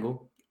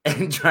rectangle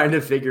and trying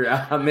to figure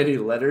out how many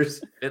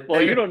letters fit Well,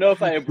 there. you don't know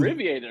if I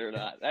abbreviate it or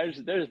not. There's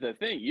the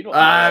thing. You don't.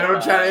 I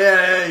don't try.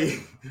 Yeah.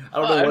 I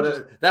don't know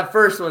what that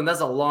first one. That's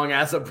a long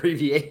ass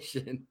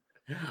abbreviation.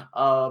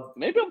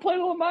 Maybe I'm playing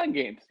a little mind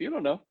games. You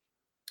don't know.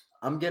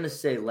 I'm gonna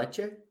say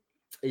Lecce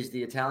is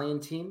the Italian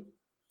team.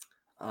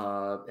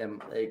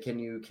 And can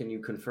you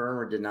confirm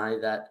or deny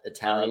that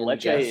Italian?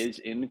 Lecce guess?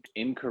 is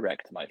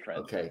incorrect, my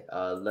friend. Okay.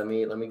 Let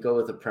me go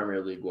with the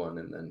Premier League one,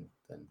 and then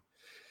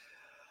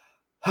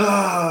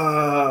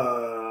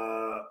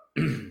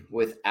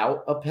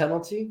without a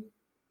penalty.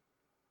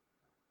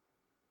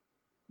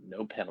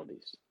 No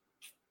penalties.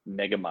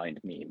 Megamind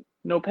meme.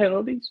 No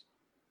penalties.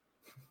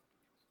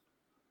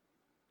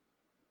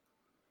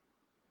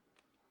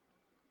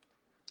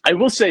 I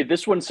will say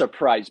this one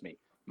surprised me.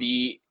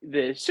 The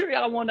Serie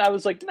A one, I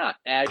was like not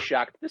as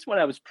shocked. This one,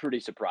 I was pretty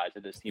surprised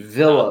that this team did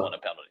not won a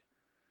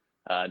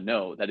penalty.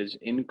 No, that is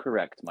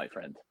incorrect, my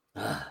friend.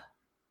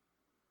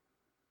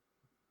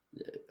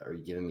 Are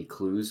you giving me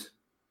clues?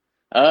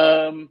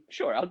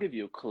 Sure, I'll give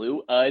you a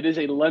clue. It is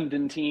a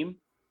London team.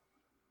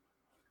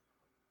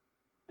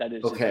 That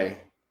is okay.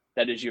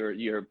 That is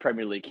your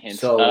Premier League hint.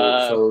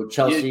 So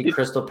Chelsea,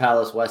 Crystal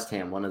Palace, West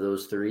Ham, one of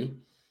those three.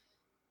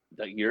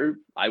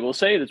 I will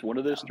say it is one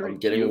of those three. I'm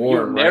getting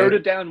warm. You narrowed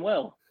it down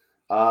well.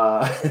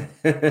 And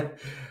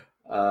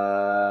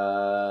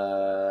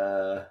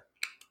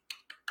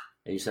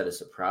you said it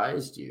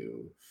surprised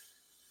you.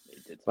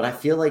 It did. But I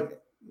feel like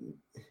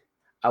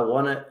I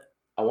want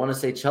to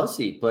say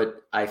Chelsea,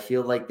 but I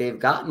feel like they've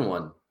gotten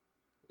one.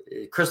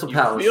 Crystal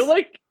Palace.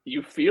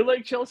 You feel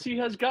like Chelsea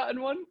has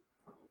gotten one?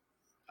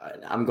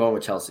 I'm going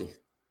with Chelsea.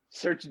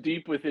 Search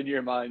deep within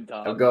your mind,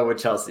 Tom. I'm going with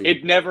Chelsea.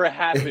 It never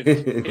happened.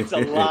 It's a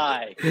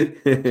lie.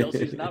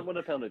 Chelsea's not won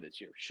a penalty this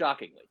year,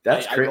 shockingly.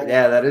 That's crazy.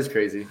 Yeah, that is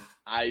crazy.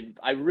 I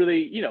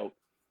really,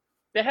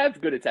 they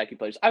have good attacking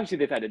players. Obviously,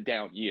 they've had a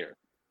down year.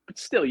 But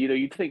still,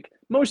 you'd think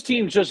most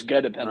teams just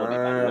get a penalty.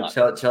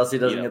 Chelsea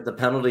doesn't get the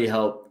penalty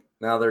help.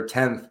 Now they're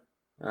 10th.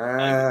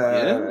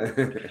 I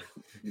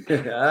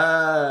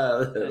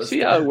see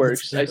how it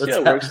works.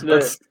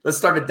 Let's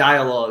start a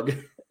dialogue.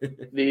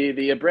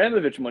 The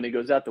Abramovich money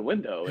goes out the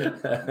window.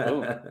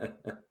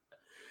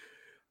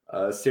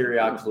 Serie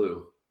A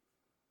clue.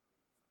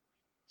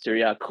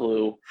 Serie A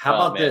clue. How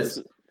about this?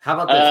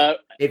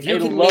 If you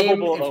can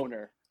lovable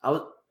owner.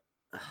 A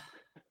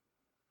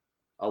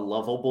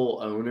lovable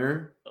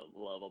owner. A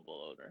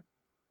lovable owner.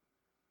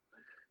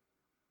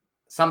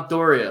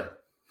 Sampdoria.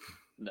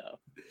 No.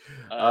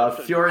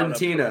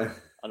 Fiorentina.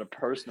 On a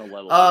personal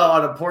level. Oh,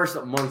 on a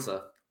personal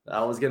Monza.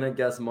 I was gonna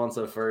guess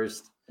Monza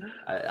first.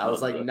 I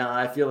was like, nah,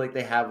 I feel like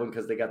they have one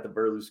because they got the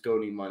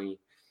Berlusconi money.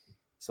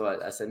 So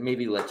I said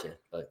maybe Lecce,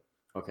 but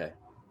okay.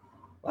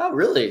 Wow,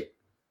 really?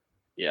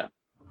 Yeah.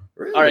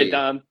 Really? All right,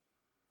 Dom.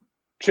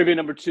 Trivia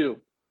number 2.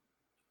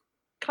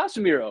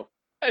 Casemiro.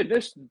 Hey,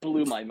 this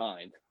blew my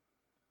mind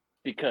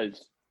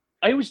because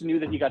I always knew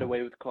that he got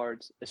away with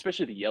cards,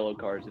 especially the yellow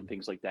cards and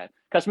things like that.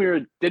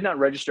 Casemiro did not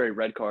register a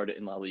red card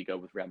in La Liga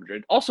with Real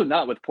Madrid, also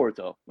not with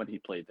Porto when he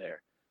played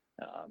there.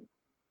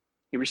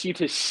 He received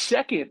his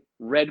second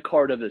red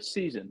card of the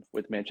season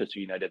with Manchester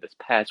United this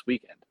past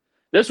weekend.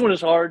 This one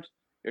is hard.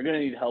 You're going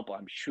to need help,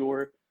 I'm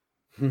sure.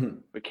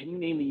 But can you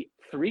name the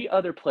 3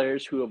 other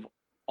players who have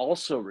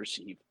also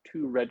received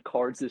 2 red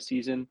cards this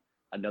season?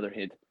 Another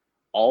hint.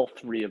 All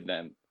 3 of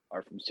them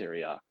are from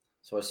Serie A.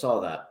 So I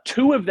saw that.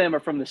 2 of them are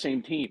from the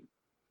same team.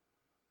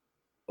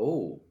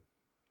 Oh.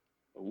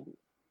 Ooh.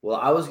 Well,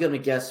 I was going to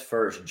guess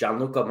first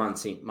Gianluca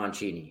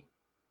Mancini.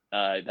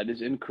 That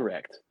is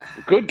incorrect.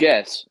 Good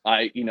guess.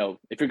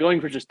 If you're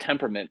going for just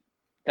temperament,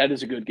 that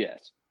is a good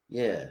guess.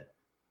 Yeah.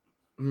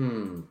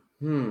 Because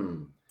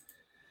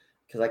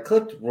I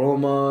clicked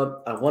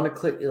Roma. I want to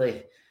click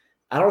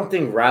I don't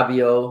think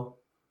Rabiot.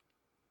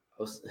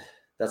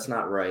 That's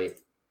not right.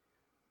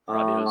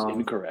 Rabiot is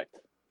incorrect.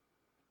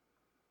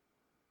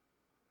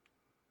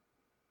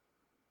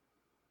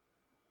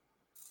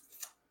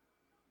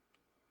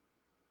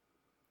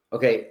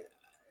 Okay.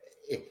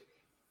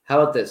 How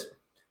about this?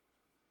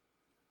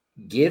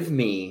 Give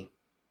me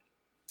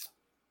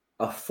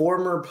a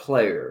former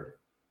player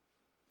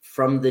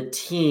from the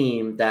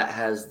team that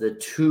has the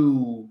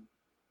 2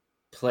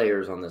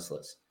 players on this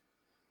list.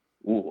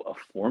 Ooh, a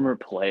former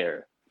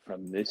player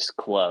from this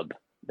club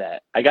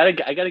that I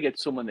gotta get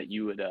someone that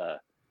you would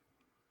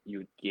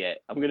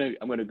get. I'm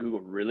gonna Google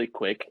really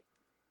quick,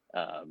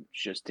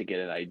 just to get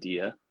an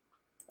idea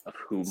of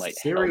who might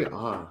Serie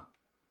help.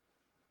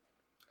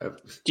 A.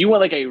 Do you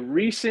want like a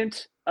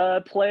recent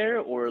player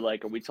or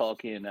like are we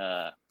talking?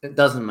 It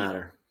doesn't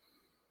matter.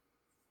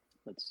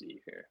 Let's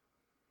see here.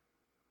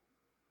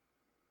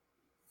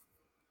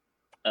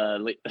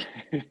 Leonardo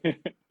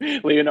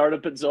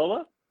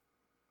Pizzola.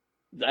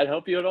 Does that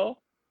help you at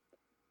all?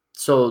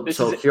 So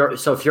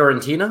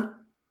Fiorentina?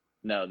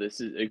 No, this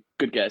is a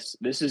good guess.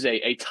 This is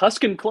a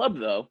Tuscan club,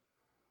 though.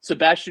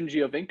 Sebastian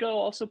Giovinco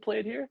also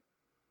played here.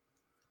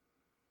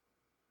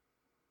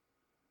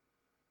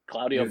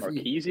 Claudio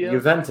Marchisio.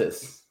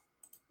 Juventus.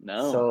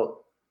 No. So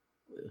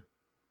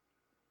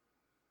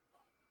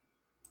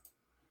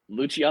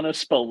Luciano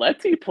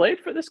Spalletti played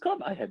for this club?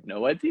 I had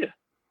no idea.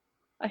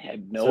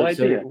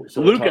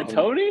 So Luca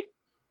Toni?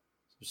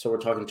 So we're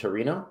talking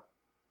Torino?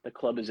 The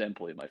club is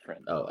Empoli, my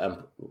friend.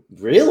 Oh,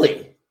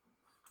 really?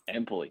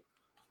 Empoli.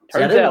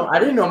 See, I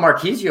didn't know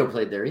Marchisio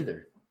played there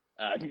either.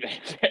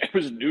 It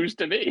was news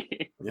to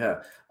me.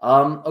 Yeah.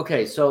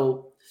 Okay,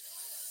 so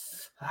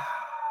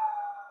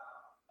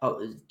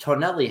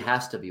Tonelli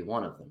has to be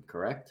one of them,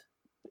 correct?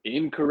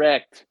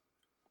 Incorrect.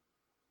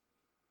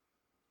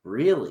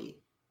 Really?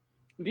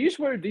 These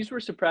were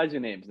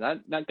surprising names.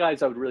 Not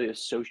guys I would really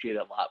associate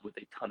a lot with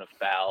a ton of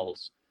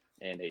fouls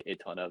and a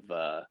ton of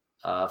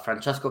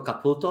Francesco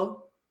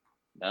Caputo?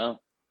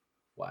 No.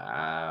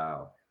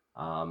 Wow.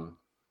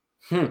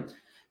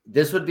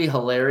 This would be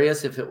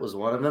hilarious if it was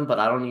one of them, but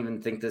I don't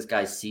even think this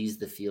guy sees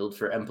the field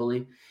for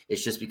Empoli.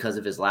 It's just because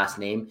of his last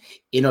name,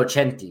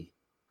 Innocenti.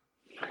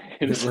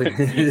 It's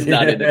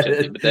not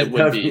Innocenti, but that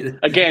would be.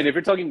 Again, if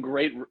you're talking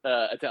great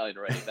Italian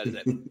writing, that is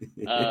it.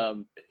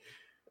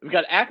 We've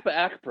got Akpa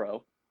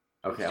Akpro.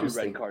 Okay, I was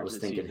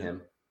thinking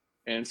him.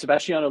 And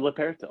Sebastiano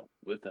Leperto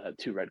with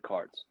 2 red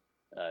cards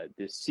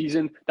this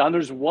season. Don,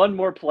 there's one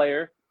more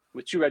player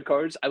with 2 red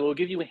cards. I will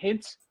give you a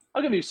hint.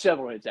 I'll give you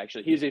several hints,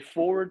 actually. He's a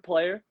forward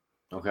player.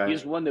 Okay.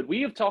 He's one that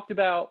we have talked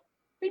about,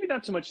 maybe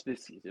not so much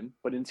this season,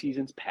 but in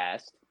seasons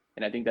past.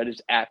 And I think that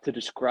is apt to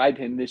describe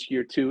him this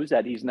year, too, is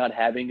that he's not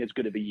having as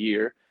good of a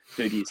year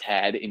that he's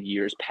had in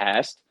years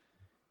past.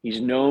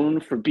 He's known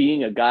for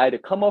being a guy to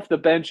come off the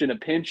bench in a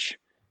pinch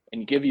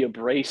and give you a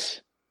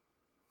brace.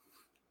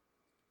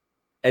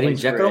 Edin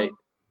Dzeko?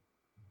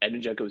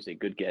 Edin Dzeko is a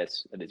good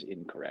guess. That is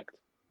incorrect.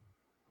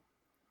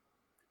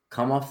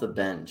 Come off the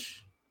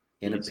bench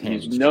in a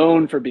pinch. He's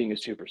known for being a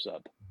super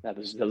sub. That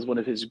was one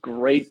of his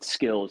great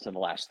skills in the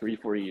last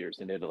 3-4 years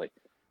in Italy.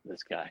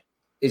 This guy.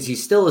 Is he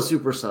still a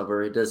super sub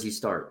or does he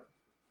start?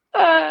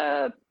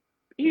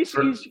 He's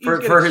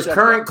for his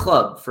current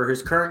club. For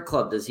his current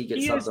club, does he get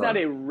subbed on? He is not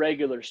a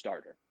regular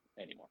starter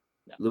anymore.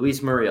 No.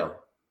 Luis Muriel.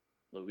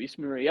 Luis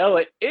Muriel,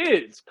 it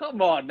is.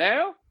 Come on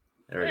now.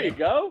 There you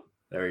go.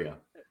 There you go.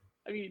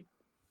 I mean,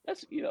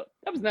 that's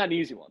that was not an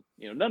easy one.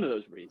 None of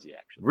those were easy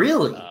actually.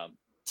 Really?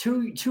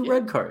 Two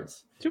red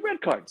cards. 2 red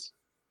cards.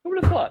 Who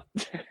would have thought?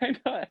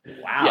 Wow.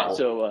 Yeah.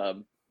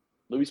 So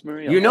Luis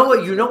Muriel. You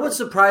know what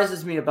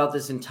surprises me about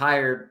this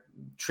entire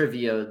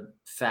trivia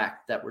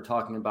fact that we're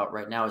talking about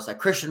right now is that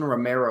Christian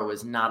Romero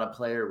is not a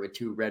player with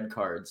 2 red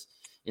cards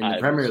in the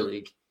Premier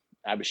League.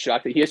 I was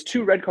shocked that he has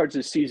 2 red cards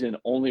this season,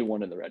 only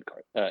one in the red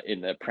card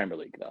in the Premier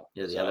League though.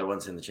 Yeah, the other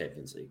one's in the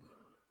Champions League.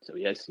 So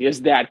he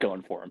has that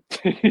going for him.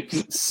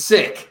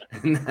 Sick.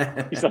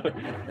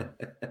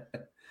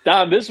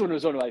 Dom, this one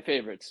was one of my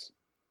favorites.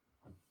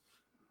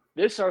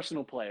 This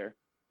Arsenal player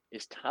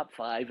is top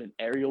 5 in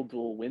aerial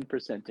duel win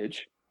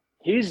percentage.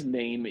 His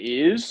name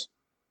is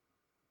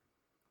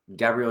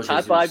Gabriel top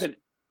Jesus. 5 in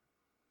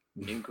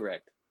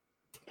incorrect.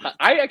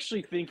 I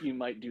actually think you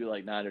might do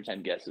like 9 or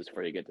 10 guesses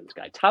before you get to this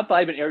guy. Top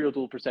 5 in aerial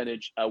duel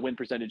percentage, win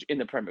percentage in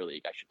the Premier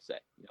League, I should say.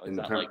 It's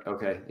not like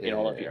in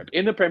all of Europe.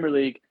 In the Premier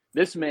League,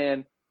 this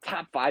man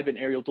top 5 in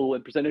aerial duel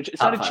win percentage.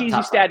 It's not a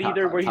cheesy stat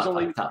either, where he's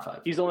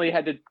only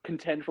had to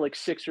contend for like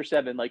 6 or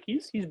 7. Like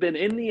he's been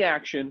in the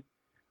action.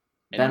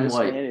 And Ben this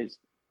White. man is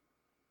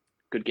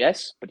good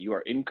guess, but you are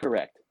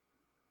incorrect.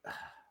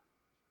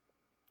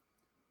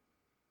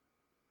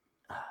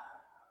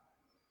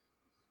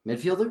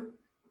 Midfielder?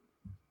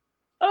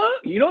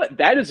 You know what?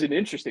 That is an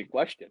interesting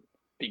question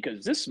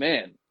because this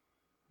man,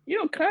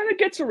 kind of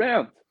gets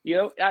around.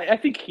 I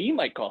think he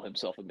might call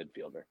himself a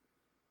midfielder.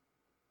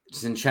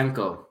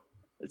 Zinchenko.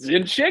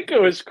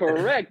 Zinchenko is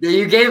correct.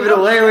 You gave it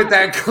away with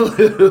that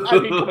clue. I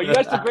mean, you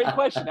asked a great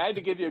question. I had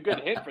to give you a good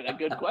hint for that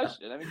good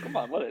question. I mean, come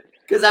on, what?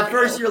 Because at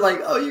first you're like,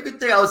 oh, you could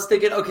think. I was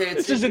thinking, okay,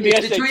 it's between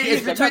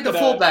the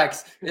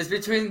fullbacks. It's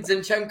between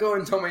Zinchenko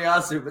and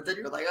Tomiyasu. But then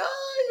you're like,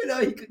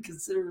 he could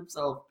consider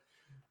himself.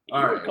 He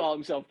would call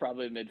himself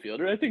probably a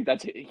midfielder. I think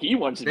he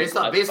wants to based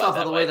off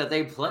of the way that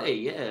they play.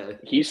 Yeah,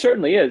 he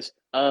certainly is.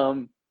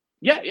 I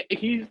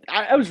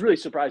was really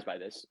surprised by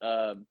this.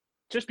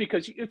 Just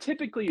because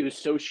typically you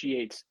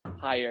associate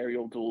high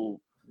aerial duel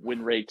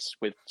win rates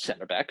with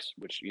center backs,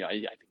 which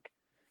I think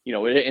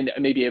and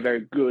maybe a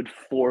very good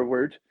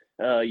forward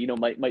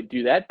might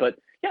do that. But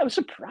yeah, I was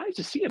surprised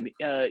to see him.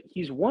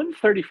 He's won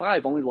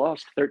 35, only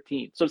lost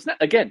 13. So it's not,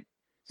 again,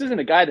 this isn't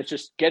a guy that's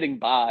just getting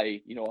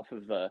by off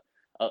of a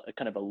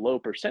kind of a low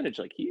percentage.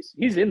 Like he's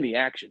in the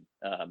action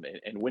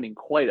and winning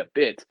quite a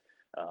bit.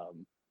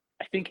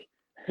 I think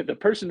the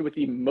person with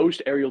the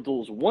most aerial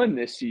duels won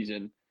this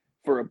season.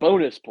 For a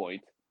bonus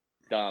point,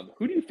 Dom,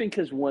 who do you think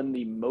has won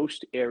the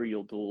most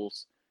aerial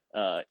duels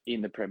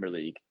in the Premier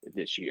League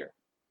this year?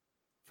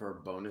 For a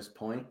bonus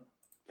point?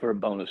 For a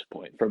bonus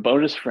point. For a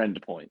bonus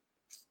friend point.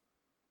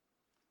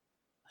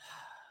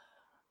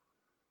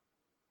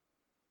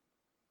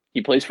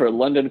 He plays for a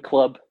London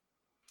club.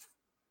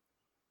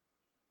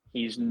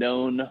 He's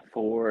known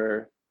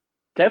for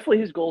definitely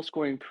his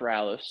goal-scoring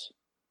prowess.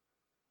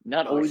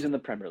 Not always in the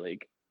Premier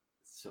League.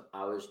 So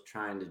I was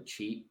trying to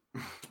cheat.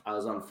 I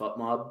was on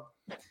FootMob,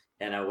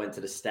 and I went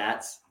to the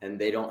stats, and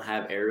they don't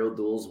have aerial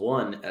duels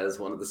 1 as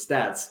one of the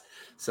stats.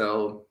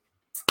 So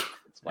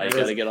that's why you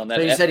got to get on that.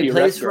 So you said he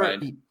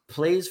grind.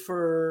 plays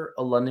for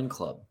a London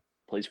club.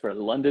 Plays for a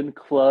London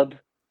club.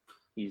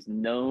 He's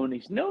known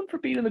for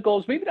being in the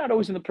goals. Maybe not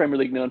always in the Premier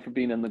League, known for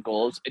being in the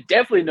goals.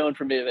 Definitely known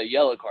for maybe a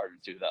yellow card or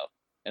two, though.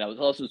 And I was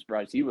also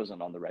surprised he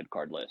wasn't on the red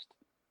card list.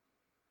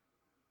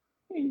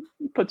 He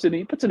puts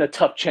in a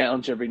tough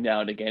challenge every now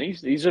and again.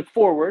 He's a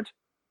forward.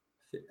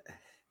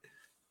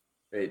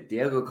 Wait,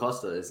 Diego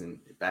Costa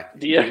isn't back.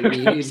 Diego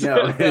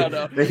Costa,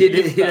 no. But he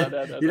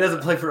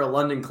doesn't play for a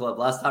London club.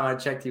 Last time I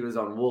checked, he was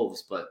on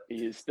Wolves, but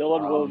he is still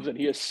on Wolves, and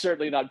he has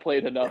certainly not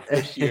played enough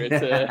this year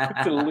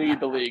to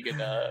lead the league in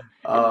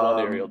one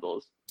aerial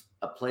duels.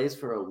 Plays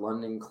for a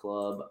London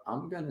club.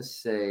 I'm gonna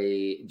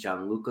say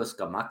Gianluca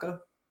Scamacca.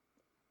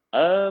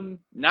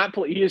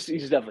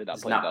 He's definitely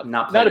not playing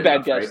enough. Not a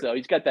bad guess, right? Though.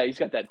 He's got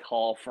that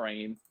tall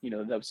frame.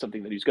 That was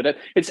something that he's good at.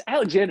 It's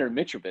Alexander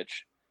Mitrovic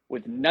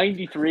with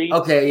 93.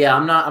 Okay, yeah,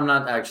 I'm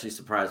not actually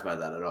surprised by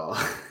that at all.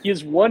 He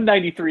has won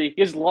 93.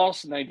 He has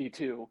lost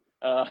 92.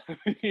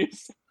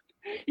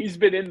 He's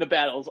been in the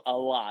battles a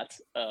lot.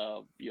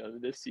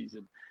 This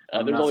season.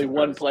 There's only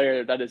one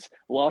player that has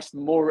lost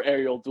more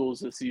aerial duels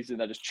this season.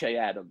 That is Che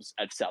Adams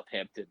at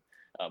Southampton,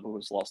 who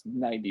has lost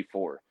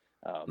 94.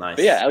 Nice.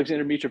 But yeah,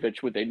 Alexander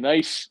Mitrovic with a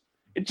nice.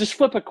 Just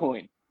flip a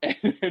coin, and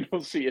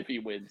we'll see if he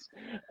wins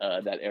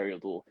that aerial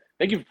duel.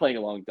 Thank you for playing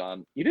along,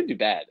 Don. You didn't do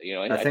bad.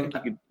 I think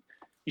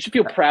you should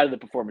feel proud of the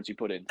performance you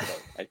put in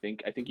today.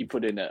 I think you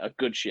put in a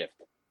good shift.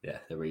 Yeah,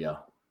 there we go.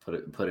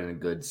 Put in a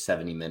good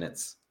 70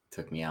 minutes.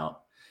 Took me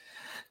out.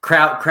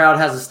 Crowd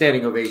has a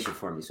standing ovation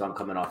for me, so I'm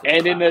coming off.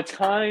 And in the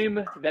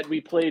time that we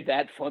played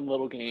that fun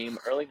little game,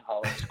 Erling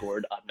Haaland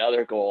scored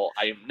another goal.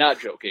 I am not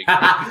joking.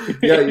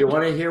 Yo, you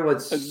want to hear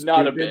what's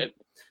not stupid? A bit.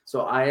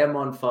 So I am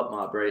on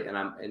FootMob, right? And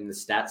I'm in the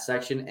stats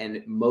section,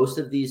 and most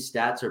of these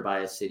stats are by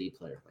a City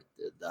player, like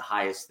the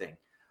highest thing.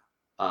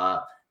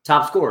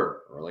 Top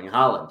scorer, Erling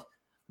Haaland.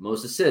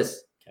 Most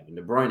assists, Kevin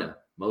De Bruyne.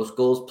 Most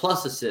goals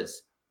plus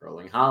assists,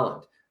 Erling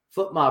Haaland.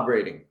 FootMob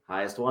rating,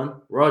 highest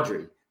one,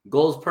 Rodri.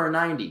 Goals per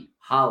 90,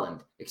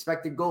 Haaland.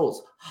 Expected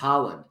goals,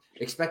 Haaland.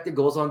 Expected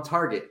goals on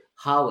target,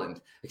 Haaland.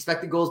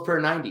 Expected goals per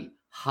 90,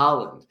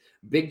 Haaland.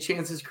 Big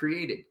chances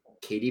created,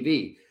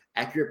 KDB.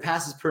 Accurate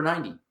passes per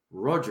 90,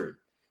 Rodri.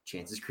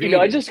 Chances created.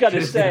 I just got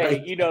to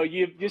say,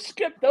 you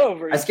skipped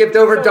over. I skipped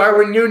over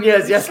Darwin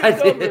Nunez. Yes, I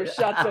did. Over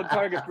shots on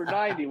target for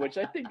 90, which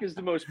I think is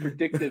the most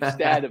predictive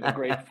stat of a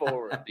great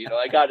forward.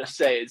 I got to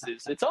say,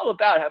 it's all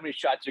about how many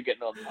shots you're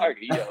getting on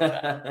target.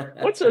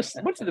 What's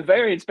the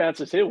variance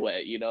bounces his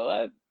way?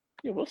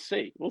 We'll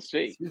see.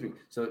 Excuse me.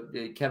 So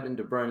Kevin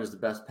De Bruyne is the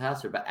best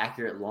passer, but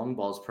accurate long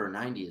balls per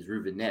 90 is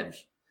Ruben Neves.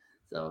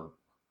 So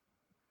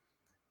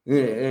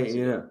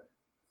yeah.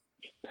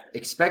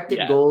 Expected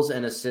goals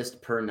and assists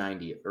per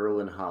 90,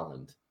 Erling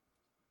Haaland.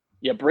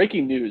 Yeah,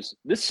 breaking news.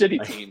 This City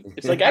team,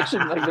 it's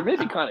actually they're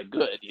maybe kind of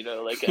good,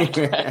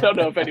 I don't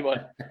know if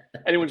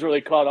anyone's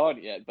really caught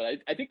on yet, but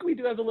I think we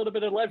do have a little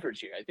bit of leverage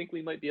here. I think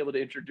we might be able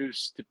to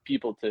introduce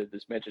people to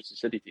this Manchester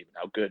City team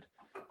and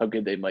how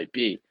good they might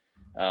be.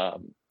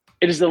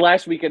 It is the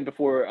last weekend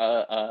before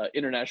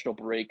international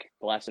break,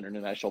 the last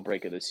international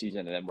break of the season,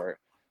 and then we're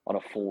on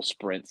a full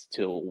sprint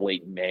till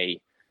late May.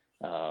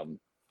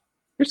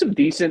 There's some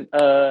decent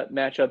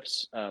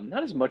matchups,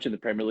 not as much in the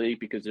Premier League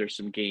because there's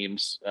some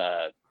games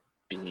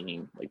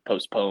being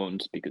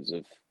postponed because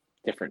of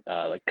different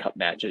cup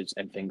matches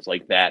and things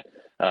like that.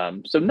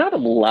 So not a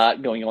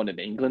lot going on in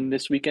England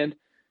this weekend.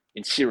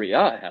 In Serie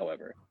A,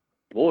 however,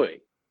 boy,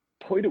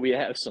 do we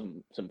have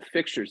some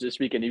fixtures this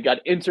weekend. You've got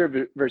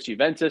Inter versus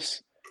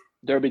Juventus,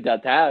 Derby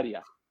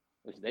d'Italia,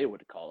 as they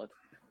would call it.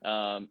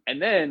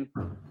 And then,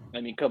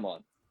 come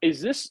on.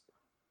 Is this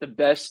the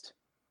best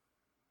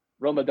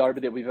Roma derby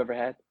that we've ever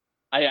had?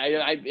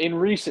 I in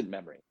recent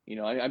memory,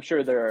 I'm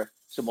sure there are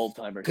some old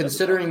timers.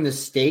 Considering the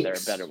stakes, there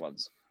are better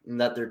ones,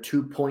 and that they're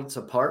 2 points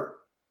apart.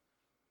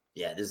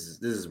 Yeah, this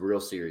is real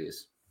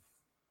serious.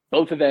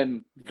 Both of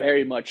them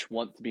very much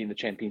want to be in the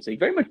Champions League,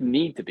 very much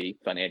need to be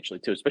financially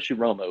too, especially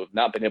Roma, who have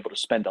not been able to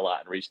spend a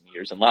lot in recent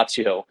years, and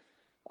Lazio,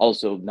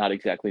 also not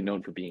exactly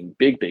known for being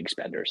big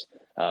spenders.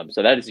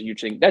 So that is a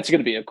huge thing. That's going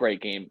to be a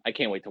great game. I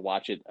can't wait to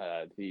watch it.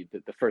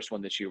 The first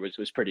one this year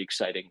was pretty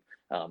exciting.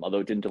 Although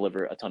it didn't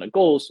deliver a ton of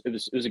goals, it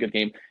was a good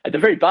game. At the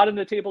very bottom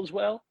of the table as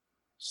well,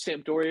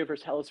 Sampdoria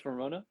versus Hellas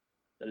Verona.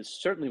 That is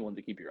certainly one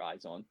to keep your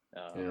eyes on.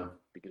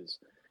 Because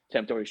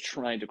Sampdoria is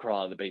trying to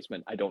crawl out of the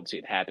basement. I don't see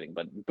it happening,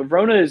 but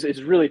Verona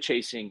is really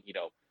chasing,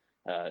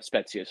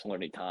 Spezia,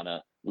 Salernitana,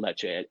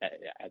 Lecce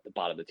at the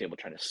bottom of the table,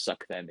 trying to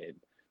suck them in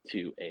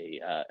to a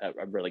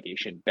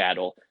relegation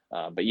battle.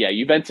 But yeah,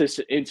 Juventus,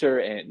 Inter,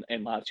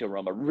 and Lazio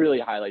Roma really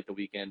highlight the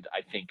weekend,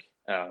 I think.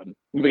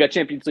 We got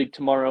Champions League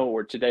tomorrow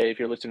or today. If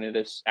you're listening to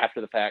this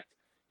after the fact,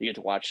 you get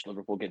to watch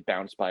Liverpool get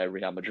bounced by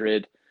Real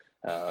Madrid.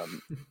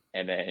 And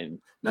then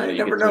you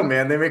never know,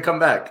 man. They may come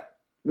back.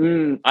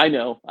 I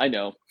know that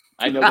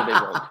they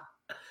won't.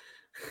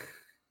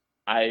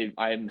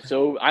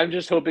 I'm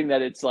just hoping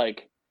that it's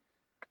like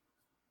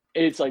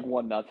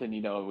 1-0,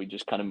 and we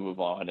just kind of move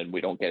on and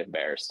we don't get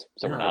embarrassed.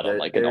 So we're not on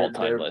like an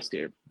all-time list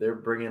here. They're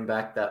bringing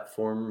back that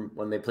form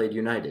when they played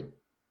United.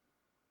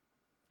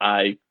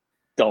 I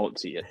don't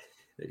see it.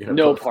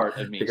 No part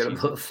of me. They're gonna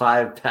put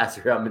 5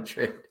 past Real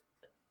Madrid.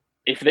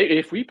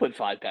 If we put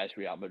 5 past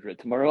Real Madrid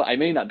tomorrow, I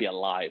may not be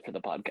alive for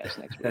the podcast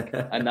next week.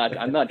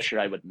 I'm not sure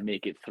I would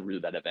make it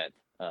through that event.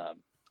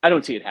 I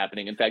don't see it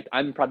happening. In fact,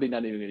 I'm probably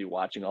not even going to be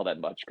watching all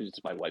that much because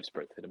it's my wife's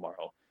birthday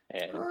tomorrow.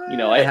 And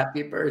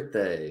happy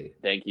birthday!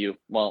 Thank you.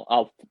 Well,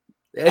 I'll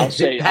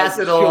say pass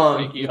it along.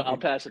 Thank you. I'll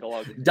pass it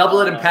along.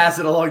 Double it and pass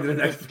it along to the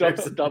next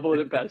person. Double it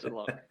and pass it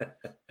along.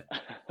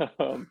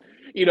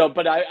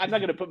 But I'm not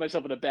going to put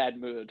myself in a bad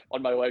mood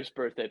on my wife's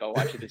birthday by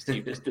watching this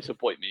team just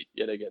disappoint me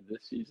yet again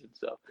this season.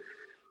 So,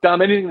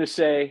 Dom, anything to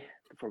say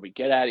before we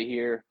get out of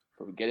here?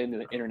 Before we get into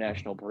the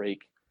international break,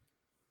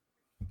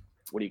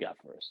 what do you got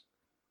for us?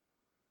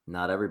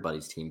 Not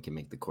everybody's team can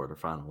make the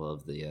quarterfinal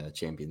of the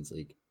Champions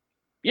League.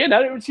 Yeah,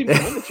 not every team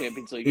can win the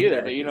Champions League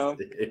either, but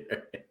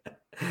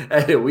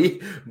Hey,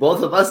 we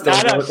both of us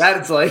don't know what that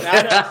it's like.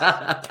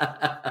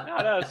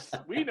 Not us.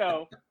 We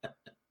know.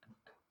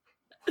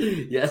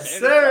 Yes,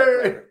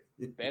 sir.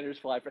 Banners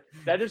fly.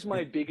 That is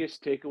my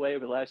biggest takeaway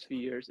over the last few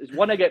years. Is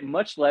one, I get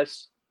much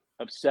less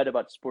upset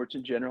about sports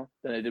in general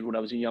than I did when I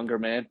was a younger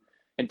man,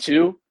 and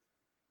 2,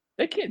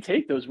 they can't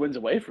take those wins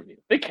away from you.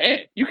 They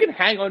can't. You can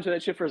hang on to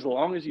that shit for as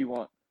long as you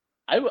want.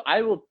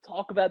 I will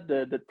talk about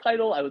the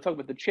title. I will talk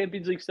about the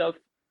Champions League stuff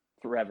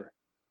forever.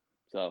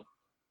 So,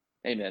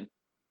 hey, man.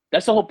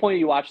 That's the whole point of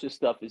you watch this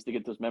stuff is to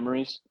get those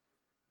memories.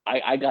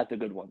 I got the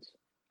good ones.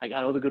 I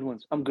got all the good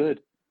ones. I'm good.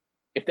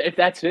 If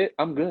that's it,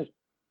 I'm good.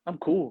 I'm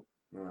cool.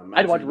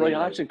 I'd watch Roy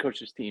Hodgson coach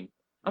this team.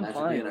 I'm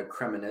fine. Being a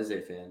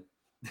Cremonese fan.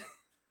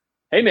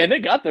 Hey, man, they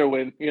got their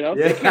win. They can't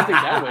take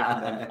that away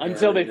from them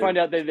until they find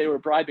out that they were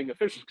bribing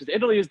officials. Because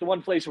Italy is the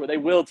one place where they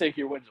will take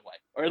your wins away,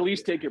 or at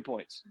least take your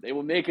points. They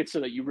will make it so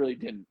that you really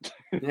didn't.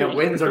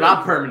 Wins are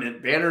not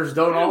permanent. Banners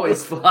don't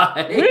always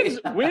fly.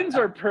 Wins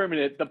are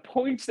permanent. The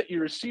points that you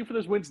receive for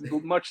those wins,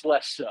 much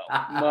less so.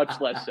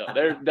 Much less so.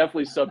 They're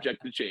definitely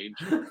subject to change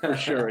for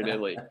sure in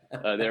Italy.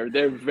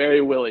 They're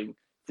very willing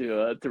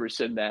to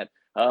rescind that.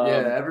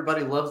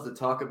 Everybody loves to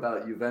talk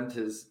about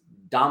Juventus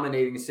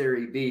dominating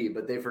Serie B,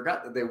 but they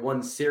forgot that they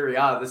won Serie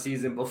A the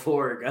season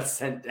before it got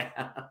sent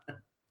down.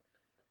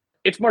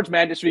 It's March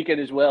Madness weekend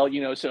as well,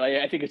 so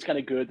I think it's kind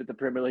of good that the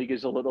Premier League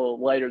is a little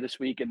lighter this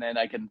week, and then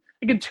I can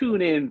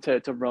tune in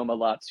to Roma,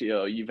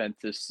 Lazio,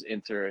 Juventus,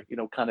 Inter,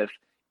 kind of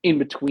in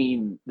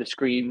between the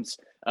screens.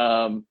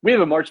 We have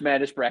a March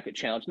Madness bracket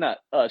challenge, not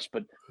us,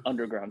 but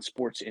underground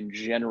sports in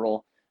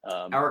general.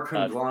 Our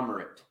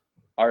conglomerate.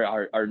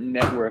 Our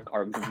network,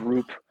 our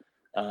group.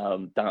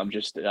 Dom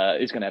just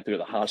is going to have to go to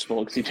the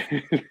hospital because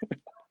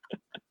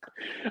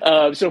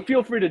so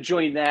feel free to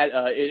join that.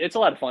 It's a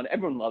lot of fun.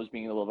 Everyone loves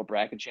being in a little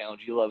bracket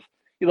challenge. You love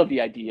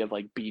the idea of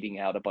like beating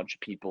out a bunch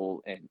of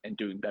people and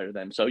doing better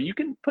than them. So you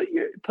can put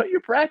your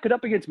bracket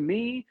up against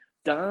me,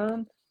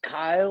 Dom,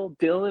 Kyle,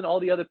 Dylan,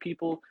 all the other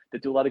people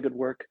that do a lot of good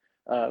work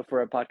for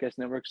our podcast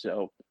network.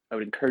 So I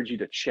would encourage you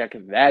to check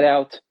that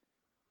out.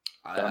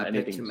 I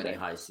picked too many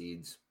high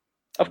seeds.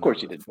 Of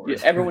course you did. Yeah,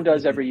 everyone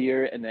does every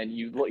year, and then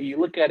you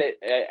look at it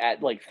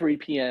at like 3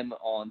 p.m.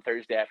 on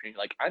Thursday afternoon.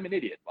 Like, I'm an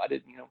idiot. Why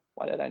did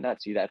I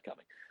not see that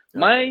coming?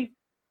 Yeah.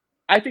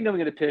 I think I'm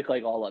going to pick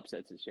like all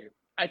upsets this year.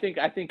 I think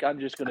I'm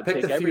just going to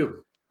pick every. I think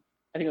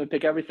I'm going to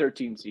pick every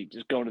 13 seed,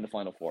 just going to the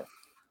Final Four.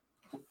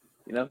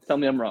 Tell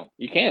me I'm wrong.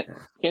 You can't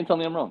tell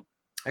me I'm wrong.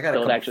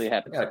 It actually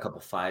happens. I got a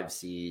couple 5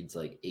 seeds,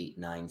 like 8,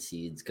 9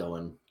 seeds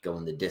going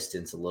the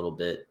distance a little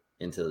bit.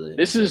 Into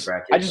the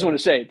bracket. I just want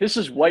to say this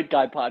is White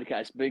Guy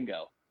Podcast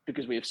bingo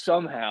because we have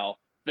somehow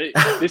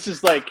this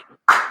is like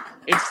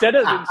instead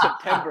of in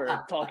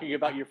September talking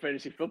about your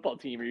fantasy football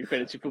team or your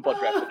fantasy football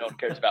draft that no one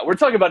cares about, we're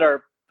talking about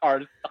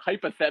our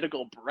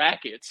hypothetical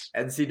brackets.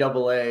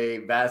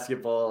 NCAA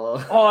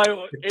basketball.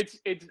 It's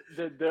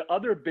the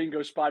other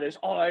bingo spot is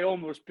I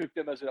almost picked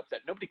them as an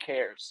upset. Nobody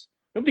cares.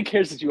 Nobody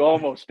cares that you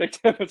almost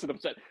picked them as an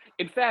upset.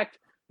 In fact,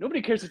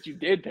 nobody cares that you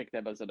did pick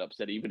them as an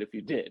upset, even if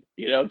you did.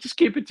 Just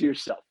keep it to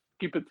yourself.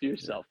 Keep it to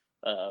yourself.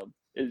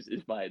 Is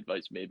my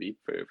advice maybe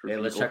for hey,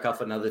 people. Let's check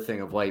off another thing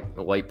of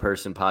white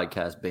person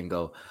podcast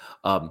bingo.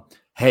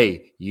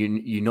 Hey,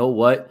 you know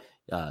what?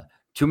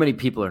 Too many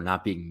people are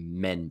not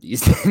being men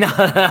these days. No,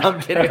 I'm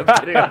kidding.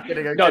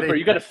 No, bro,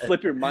 you got to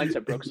flip your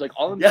mindset, bro. Because like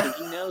all I'm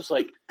thinking now is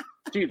like,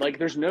 dude, like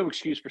there's no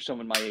excuse for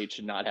someone my age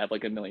to not have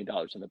like $1 million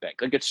in the bank.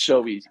 Like it's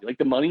so easy. Like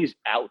the money's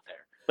out there.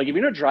 Like if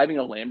you're not driving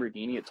a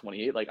Lamborghini at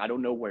 28, like I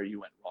don't know where you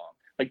went wrong.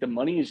 Like the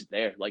money is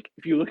there. Like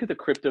if you look at the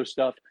crypto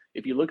stuff,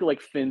 if you look at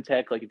like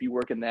fintech, like if you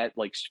work in that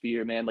like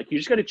sphere, man, like you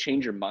just got to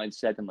change your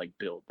mindset and like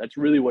build. That's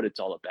really what it's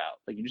all about.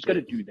 Like you just got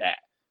to do that.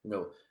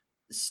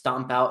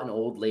 Stomp out an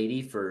old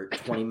lady for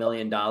 $20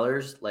 million.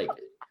 Like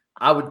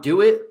I would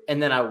do it,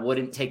 and then I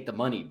wouldn't take the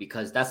money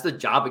because that's the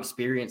job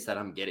experience that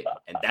I'm getting,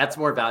 and that's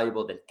more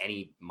valuable than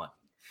any money.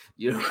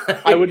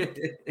 I would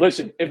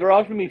listen if they're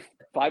offering me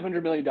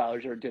 $500 million or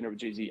a dinner with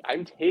Jay-Z.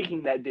 I'm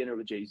taking that dinner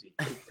with Jay-Z.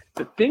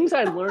 The things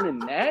I learn in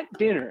that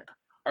dinner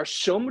are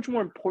so much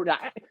more important.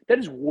 That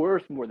is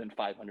worth more than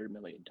 $500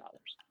 million.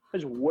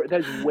 That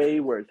is way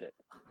worth it.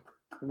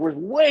 Worth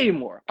way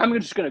more. I'm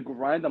just gonna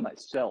grind on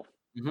myself.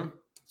 Mm-hmm.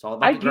 It's all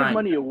about I the give grind.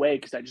 money away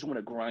because I just want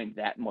to grind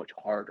that much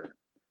harder.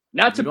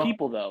 Not to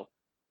people though.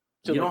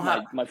 So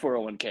like my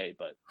 401k,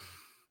 but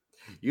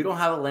you don't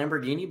have a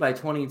Lamborghini by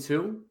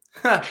 22.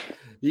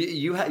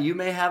 you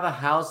may have a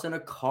house and a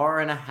car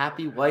and a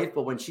happy wife,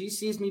 but when she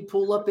sees me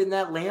pull up in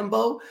that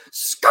Lambo,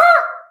 skirt,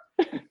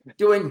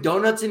 doing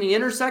donuts in the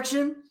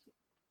intersection,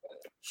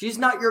 she's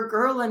not your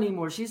girl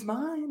anymore. She's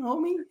mine,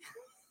 homie.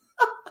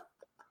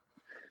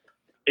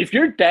 If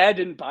your dad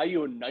didn't buy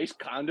you a nice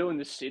condo in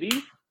the city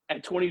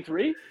at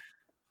 23,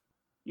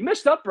 you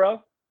messed up,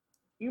 bro.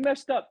 You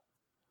messed up.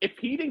 If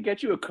he didn't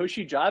get you a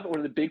cushy job at one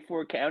of the big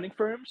 4 accounting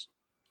firms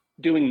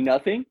doing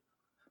nothing,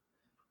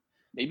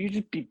 maybe you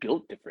just be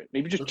built different.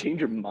 Maybe just change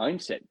your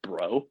mindset,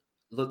 bro.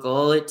 Look,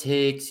 all it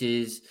takes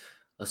is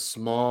a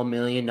small $1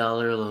 million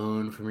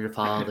loan from your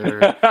father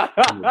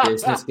and the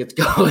business gets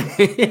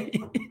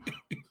going.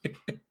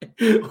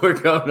 We're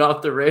going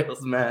off the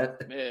rails,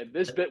 Matt. Man,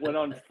 this bit went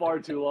on far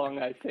too long,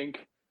 I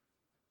think.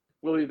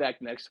 We'll be back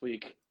next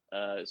week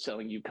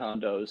selling you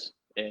condos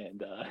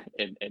and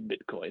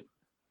Bitcoin.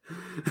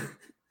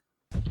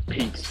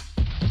 Peace.